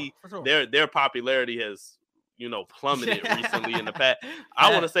BET, for sure. Their popularity has, plummeted recently in the past.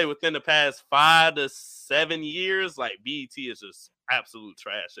 I want to say within the past 5 to 7 years, like BET is just absolute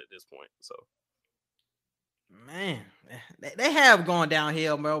trash at this point. So, man, they have gone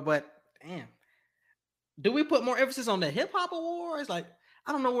downhill, bro. But damn, do we put more emphasis on the hip hop awards? Like,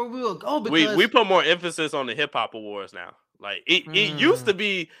 I don't know where we will go, because we put more emphasis on the hip hop awards now. Like it used to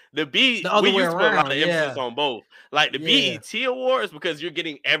be we used to put a lot of emphasis on both. Like the BET Awards, because you're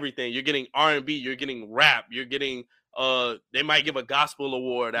getting everything. You're getting R&B, you're getting rap, you're getting they might give a gospel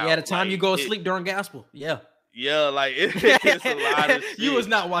award out. Yeah, the time you go sleep during gospel. Yeah. Yeah, like it's a lot of shit. You was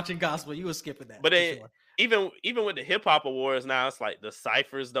not watching gospel, you was skipping that. But even with the hip hop awards now, it's like the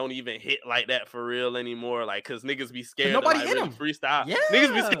ciphers don't even hit like that for real anymore. Like, cause niggas be scared to like really freestyle. Yeah.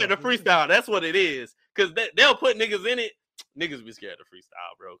 Niggas be scared to freestyle. That's what it is. Cause they'll put niggas in it. Niggas be scared to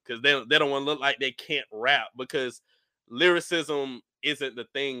freestyle, bro. Cause they don't want to look like they can't rap, because lyricism isn't the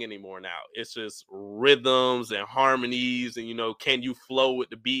thing anymore now. It's just rhythms and harmonies, and can you flow with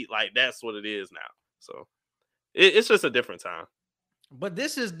the beat? Like, that's what it is now. So it's just a different time. But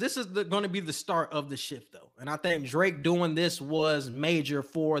this is going to be the start of the shift, though. And I think Drake doing this was major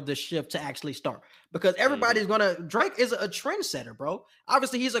for the shift to actually start, because everybody's Drake is a trendsetter, bro.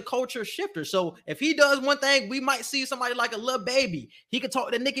 Obviously, he's a culture shifter. So if he does one thing, we might see somebody like a Lil Baby. He could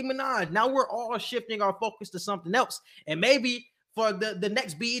talk to Nicki Minaj. Now we're all shifting our focus to something else. And maybe for the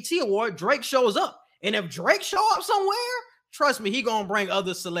next BET Award, Drake shows up. And if Drake show up somewhere, trust me, he going to bring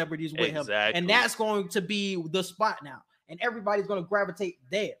other celebrities with him. And that's going to be the spot now. And everybody's going to gravitate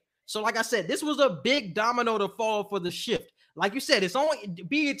there. So like I said, this was a big domino to fall for the shift. Like you said, it's only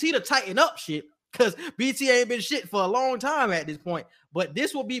BET to tighten up shit, because BET ain't been shit for a long time at this point. But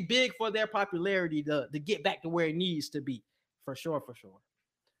this will be big for their popularity to get back to where it needs to be. For sure.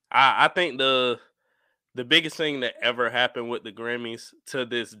 I think the biggest thing that ever happened with the Grammys to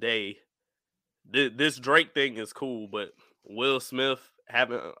this day, this Drake thing is cool, but Will Smith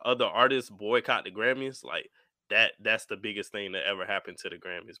having other artists boycott the Grammys, like, that's the biggest thing that ever happened to the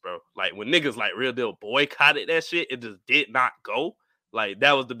Grammys, bro. Like, when niggas like Real Deal boycotted that shit, it just did not go. Like,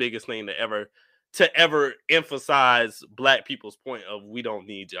 that was the biggest thing to ever emphasize Black people's point of, we don't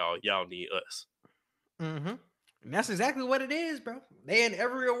need y'all need us. And that's exactly what it is, bro. They in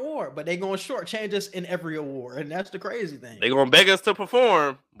every award, but they gonna shortchange us in every award, and that's the crazy thing. They gonna beg us to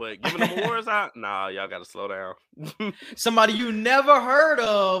perform, but giving them awards out, nah, y'all gotta slow down. Somebody you never heard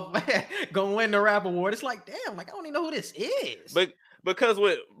of gonna win the rap award. It's like, damn, like I don't even know who this is. But because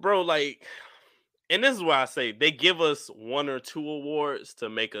with bro, like, and this is why I say they give us 1 or 2 awards to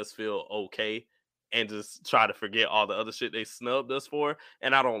make us feel okay and just try to forget all the other shit they snubbed us for.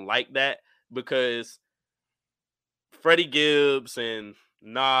 And I don't like that because Freddie Gibbs and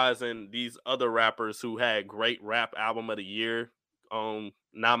Nas and these other rappers who had great rap album of the year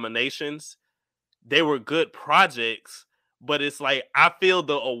nominations, they were good projects, but it's like I feel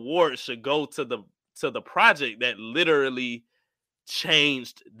the award should go to the project that literally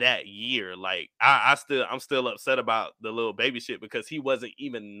changed that year. Like I'm still upset about the Lil Baby shit because he wasn't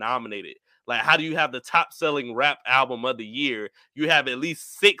even nominated. Like, how do you have the top selling rap album of the year? You have at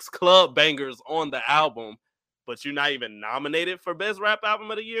least 6 club bangers on the album, but you're not even nominated for best rap album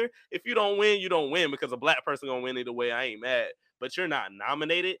of the year. If you don't win, you don't win because a black person gonna win either way. I ain't mad, but you're not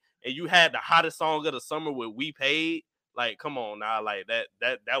nominated, and you had the hottest song of the summer with We Paid. Like, come on now, like that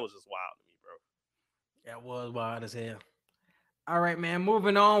was just wild to me, bro. That was wild as hell. All right, man.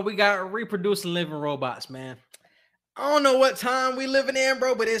 Moving on, we got reproducing living robots, man. I don't know what time we living in,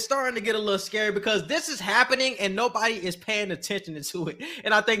 bro, but it's starting to get a little scary because this is happening and nobody is paying attention to it.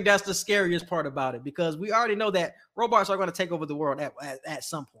 And I think that's the scariest part about it because we already know that robots are going to take over the world at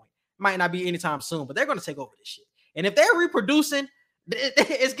some point. Might not be anytime soon, but they're going to take over this shit. And if they're reproducing,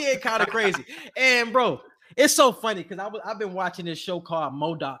 it's getting kind of crazy. And bro, it's so funny because I've been watching this show called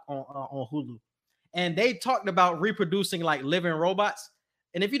MODOK on Hulu, and they talked about reproducing like living robots.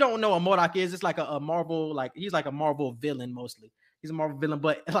 And if you don't know what MODOK is, it's like a Marvel, like he's like a Marvel villain mostly. He's a Marvel villain,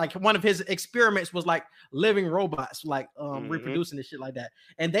 but like one of his experiments was like living robots, like reproducing and shit like that.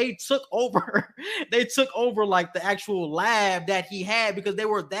 And they took over, like the actual lab that he had because they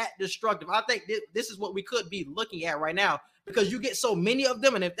were that destructive. I think this is what we could be looking at right now because you get so many of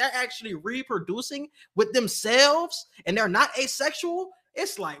them, and if they're actually reproducing with themselves and they're not asexual,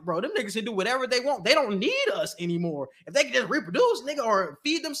 it's like, bro, them niggas can do whatever they want. They don't need us anymore. If they can just reproduce, nigga, or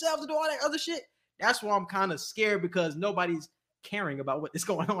feed themselves and do all that other shit, that's why I'm kind of scared because nobody's caring about what is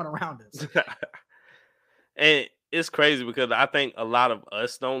going on around us. And it's crazy because I think a lot of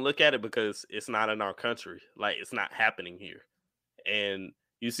us don't look at it because it's not in our country. Like, it's not happening here. And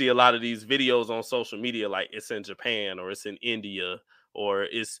you see a lot of these videos on social media, like it's in Japan or it's in India or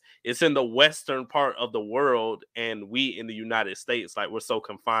it's in the western part of the world, and we in the United States, like we're so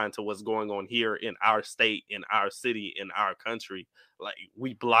confined to what's going on here in our state, in our city, in our country. Like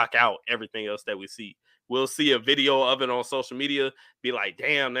we block out everything else that we see. We'll see a video of it on social media, be like,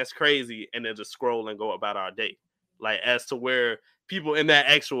 damn, that's crazy, and then just scroll and go about our day. Like, as to where people in that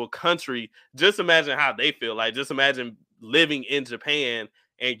actual country, just imagine how they feel. Like, just imagine living in Japan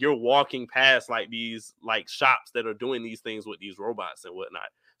and you're walking past like these like shops that are doing these things with these robots and whatnot.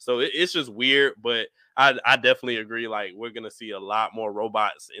 So it's just weird, but I definitely agree. Like, we're going to see a lot more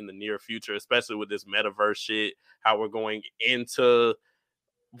robots in the near future, especially with this metaverse shit, how we're going into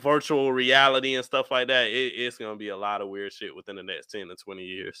virtual reality and stuff like that. It's going to be a lot of weird shit within the next 10 to 20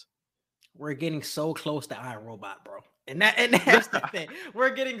 years. We're getting so close to iRobot, bro. And that's the thing. We're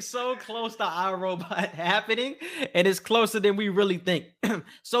getting so close to iRobot happening, and it's closer than we really think.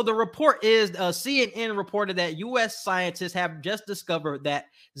 So the report is, CNN reported that U.S. scientists have just discovered that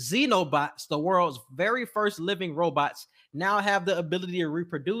Xenobots, the world's very first living robots, now have the ability to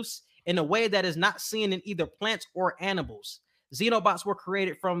reproduce in a way that is not seen in either plants or animals. Xenobots were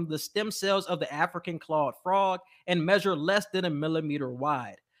created from the stem cells of the African clawed frog and measure less than 1 millimeter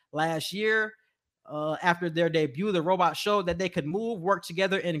wide. Last year, after their debut, the robot showed that they could move, work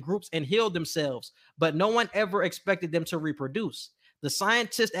together in groups, and heal themselves, but no one ever expected them to reproduce. The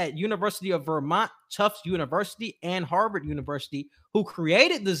scientists at University of Vermont, Tufts University, and Harvard University, who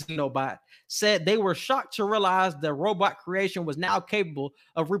created the Xenobot, said they were shocked to realize the robot creation was now capable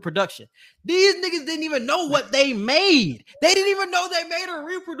of reproduction. These niggas didn't even know what they made. They didn't even know they made a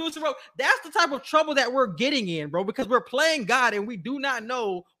reproducer robot. That's the type of trouble that we're getting in, bro, because we're playing God and we do not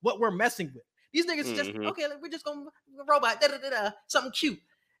know what we're messing with. These niggas just, okay, we're just going to robot, something cute.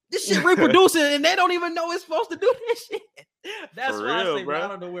 This shit reproducing and they don't even know it's supposed to do this shit. That's For why real, I say, bro. I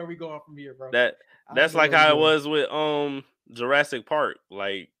don't know where we going from here, bro. That's like how it was with Jurassic Park.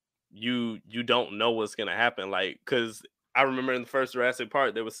 Like you don't know what's gonna happen. Like, cause I remember in the first Jurassic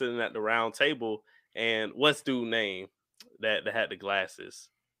Park, they were sitting at the round table, and what's dude's name that had the glasses?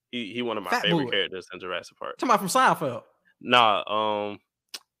 He one of my favorite characters in Jurassic Park. Talking about from Seinfeld. Nah,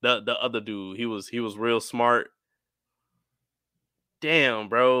 the other dude, he was real smart. Damn,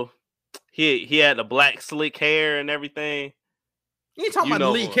 bro. he had the black slick hair and everything. You ain't talking about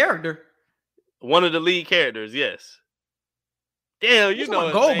the lead character. One of the lead characters, yes. Damn, you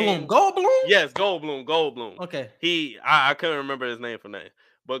know Goldblum. Goldblum? Yes, Goldblum. Okay. I couldn't remember his name for name.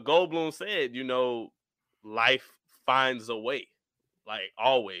 But Goldblum said, life finds a way. Like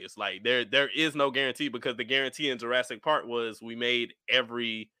always. Like there is no guarantee, because the guarantee in Jurassic Park was we made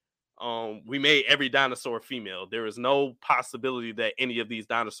every dinosaur female. There is no possibility that any of these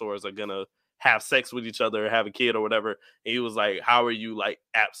dinosaurs are gonna have sex with each other or have a kid or whatever. And he was like, how are you like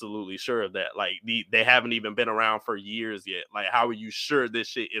absolutely sure of that? Like they haven't even been around for years yet. Like, how are you sure this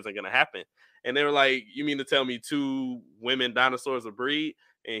shit isn't gonna happen? And they were like, you mean to tell me 2 women dinosaurs will breed?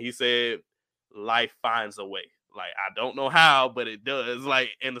 And he said, life finds a way. Like, I don't know how, but it does.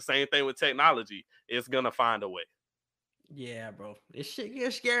 Like, and the same thing with technology. It's gonna find a way. Yeah, bro. This shit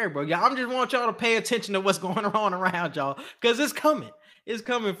gets scary, bro. Y'all, I just want y'all to pay attention to what's going on around y'all, because it's coming. It's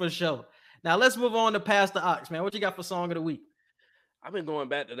coming for sure. Now let's move on to Pastor Ox, man. What you got for song of the week? I've been going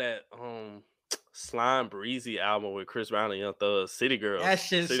back to that Slime Breezy album with Chris Brown and Young Thug, City Girls. That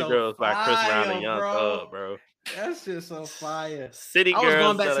shit's City so Girls fire, by Chris Brown and Young Thug, bro. That shit's so fire. City Girls. I was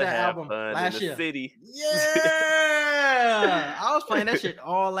going back to that have album fun last in the year. City. Yeah, I was playing that shit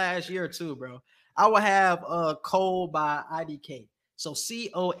all last year too, bro. I would have Cole by IDK. So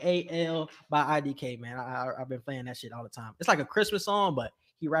COAL by IDK, man. I've been playing that shit all the time. It's like a Christmas song, but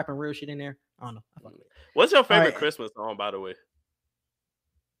he rapping real shit in there. I don't know. What's your favorite Christmas song, by the way?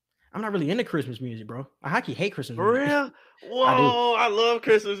 I'm not really into Christmas music, bro. I hockey hate Christmas For music. real? Whoa, I love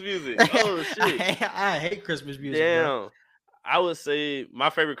Christmas music. Oh, shit. I hate Christmas music. Damn. Bro. I would say my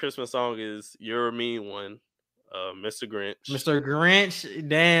favorite Christmas song is You're a Mean One, Mr. Grinch. Mr. Grinch,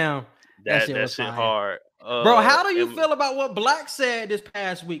 damn. That shit hard. Bro, how do you feel about what Black said this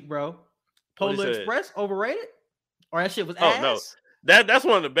past week, bro? Polar Express, overrated? Or that shit was ass? No. That's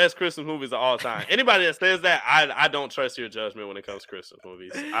one of the best Christmas movies of all time. Anybody that says that, I don't trust your judgment when it comes to Christmas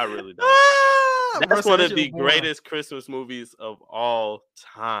movies. I really don't. That's one of the greatest Christmas movies of all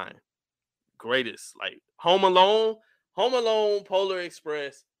time. Greatest. Like Home Alone, Polar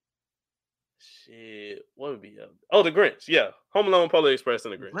Express. Shit, what would be up? Oh, The Grinch. Yeah, Home Alone, Polar Express,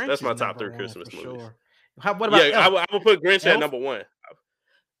 and The Grinch. That's my top 3 Christmas movies. Sure. What about Elf? I would put Grinch at number 1.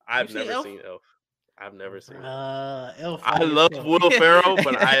 I've never seen Elf. I've never seen Elf. I love Will Ferrell,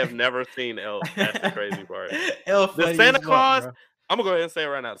 but I have never seen Elf. That's the crazy part. Elf. The Santa Claus. I'm gonna go ahead and say it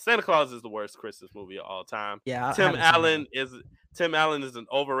right now. Santa Claus is the worst Christmas movie of all time. Yeah, Tim Allen is an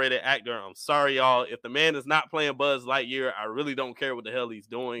overrated actor. I'm sorry, y'all. If the man is not playing Buzz Lightyear, I really don't care what the hell he's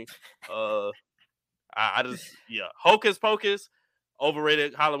doing. Hocus Pocus,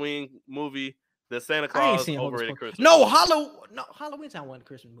 overrated Halloween movie. The Santa Claus, overrated Christmas. No, Halloween's not one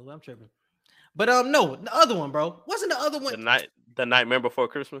Christmas movie. I'm tripping. But no, the other one, bro. Wasn't the other one the Nightmare Before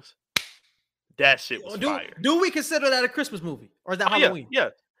Christmas? That shit was fire. Do we consider that a Christmas movie, or is that Halloween?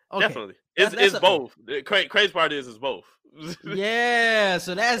 Yeah, okay. Definitely. It's both. The crazy part is it's both. Yeah,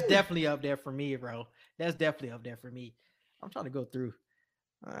 so that's definitely up there for me, bro. That's definitely up there for me. I'm trying to go through.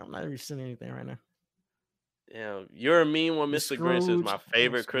 I'm not even seeing anything right now. Damn, You're a Mean One, Mr. Grinch is my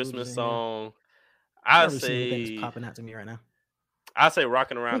favorite Christmas song. I'd say popping out to me right now. I'd say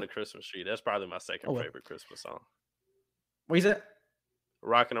Rocking Around the Christmas Tree. That's probably my second favorite Christmas song. What is that?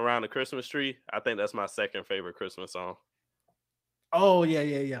 Rocking Around the Christmas Tree. I think that's my second favorite Christmas song. Oh,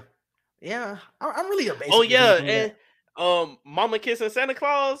 yeah. Yeah, I'm really a basic. Oh, yeah, and Mama Kissing Santa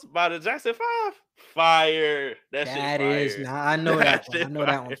Claus by the Jackson 5. Fire. That shit is fire. I know that one. I know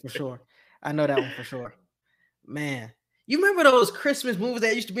that one for sure. Man, you remember those Christmas movies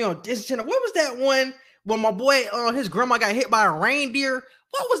that used to be on Disney Channel? What was that one when my boy, his grandma got hit by a reindeer?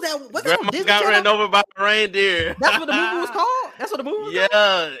 What was that? What grandma got ran over by a reindeer. That's what the movie was called? That's what the movie was called?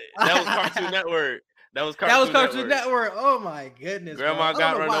 Yeah, that was Cartoon Network. That was Cartoon Network. Oh my goodness. Grandma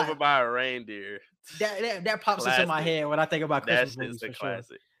got run over by a reindeer. That pops into my head when I think about Christmas movies. That's a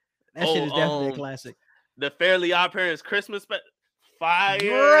classic. That shit is definitely a classic. The Fairly Odd Parents Christmas fire.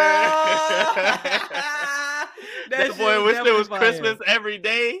 That boy wish it was Christmas every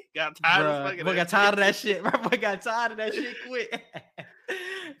day. Got tired of fucking boy, got tired of that shit. My boy got tired of that shit quick.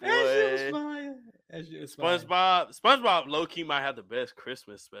 That shit was fire. That shit was fire. SpongeBob low-key might have the best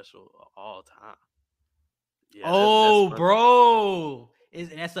Christmas special of all time. Yeah, bro.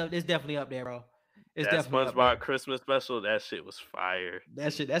 It's definitely up there, bro. It's that definitely SpongeBob Christmas special. That shit was fire.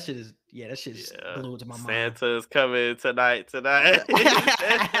 That shit is glued to my mind. Santa's coming tonight. Them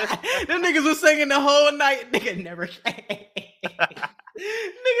niggas was singing the whole night. Nigga never came.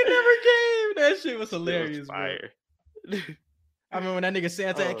 That shit was hilarious, fire. I remember when that nigga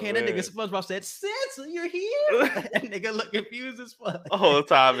Santa came, that nigga SpongeBob said, Santa, you're here? That nigga looked confused as fuck. The whole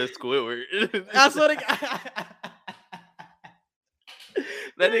time it's Squidward. That's what it got.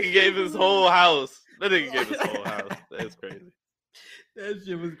 That nigga gave his whole house. That's crazy. That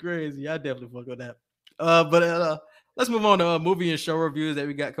shit was crazy. I definitely fuck with that. But let's move on to movie and show reviews that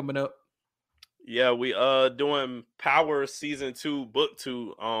we got coming up. Yeah, we doing Power Season 2, Book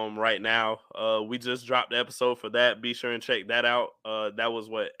 2 right now. We just dropped the episode for that. Be sure and check that out. That was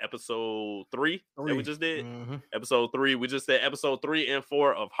what, episode 3 that we just did? Mm-hmm. Episode 3. We just did episode 3 and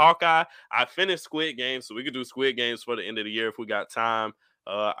 4 of Hawkeye. I finished Squid Games, so we could do Squid Games for the end of the year if we got time.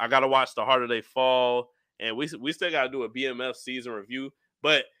 I gotta watch The Harder They Fall, and we still gotta do a BMF season review.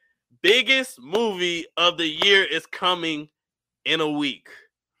 But biggest movie of the year is coming in a week.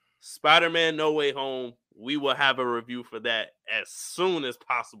 Spider-Man No Way Home. We will have a review for that as soon as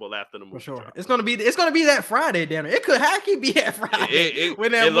possible after the movie. For sure. Drops. It's gonna be that Friday, damn it. It could be that Friday.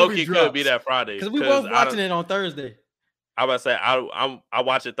 It low-key could be that Friday. Because we both watching it on Thursday. I was about to say I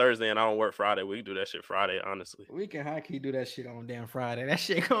watch it Thursday and I don't work Friday. We can do that shit Friday, honestly. We can high-key do that shit on damn Friday. That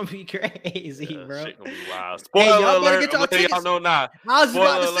shit gonna be crazy, bro. Shit gonna be wild. Spoiler alert. Y'all know now. I was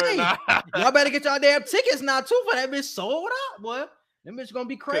about to say, y'all better get y'all damn tickets now too for that bitch sold out, boy. That bitch gonna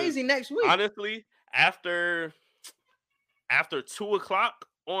be crazy next week. Honestly, after 2:00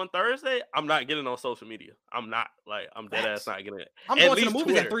 on Thursday, I'm not getting on social media. I'm not. Like, I'm dead ass not getting it. I'm going to the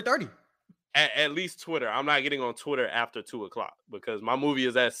movies at 3:30. At least Twitter. I'm not getting on Twitter after 2:00 because my movie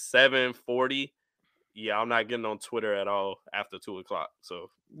is at 7:40. Yeah, I'm not getting on Twitter at all after 2:00. So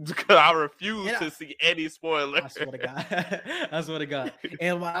because I refuse to see any spoilers. I swear to God.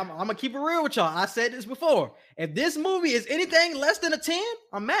 And I'm gonna keep it real with y'all. I said this before. If this movie is anything less than a 10,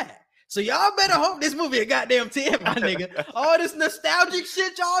 I'm mad. So y'all better hope this movie a goddamn 10, my nigga. All this nostalgic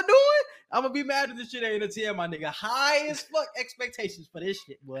shit y'all doing, I'm gonna be mad if this shit ain't a 10, my nigga. High as fuck expectations for this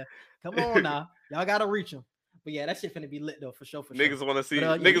shit, boy. Come on now. Y'all gotta reach them. But yeah, that shit finna be lit though, for sure. Niggas want to see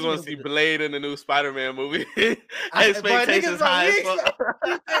niggas want to see Blade in the new Spider-Man movie. Expectations high as fuck.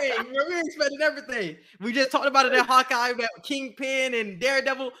 We expecting everything. We just talked about it in Hawkeye, about Kingpin and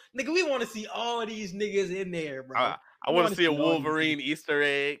Daredevil. Nigga, we want to see all these niggas in there, bro. I want to see a Wolverine Easter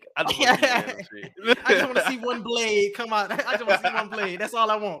egg. I just want to see one Blade come out. I just want to see one Blade. That's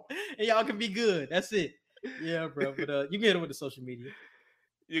all I want. And y'all can be good. That's it. Yeah, bro. But you can hit it with the social media.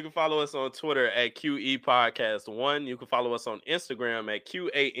 You can follow us on Twitter at QE Podcast 1. You can follow us on Instagram at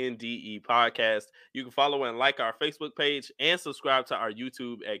QANDE Podcast. You can follow and like our Facebook page and subscribe to our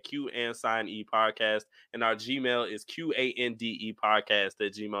YouTube at QAndSignE Podcast. And our Gmail is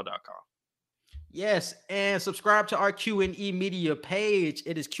QANDEPodcast@gmail.com. Yes, and subscribe to our Q&E Media page.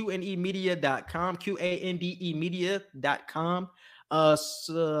 It is QNEmedia.com, QANDEmedia.com.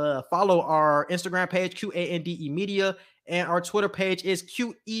 Follow our Instagram page, QANDE Media, and our Twitter page is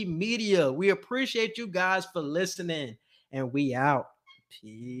QE Media. We appreciate you guys for listening, and we out.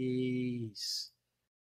 Peace.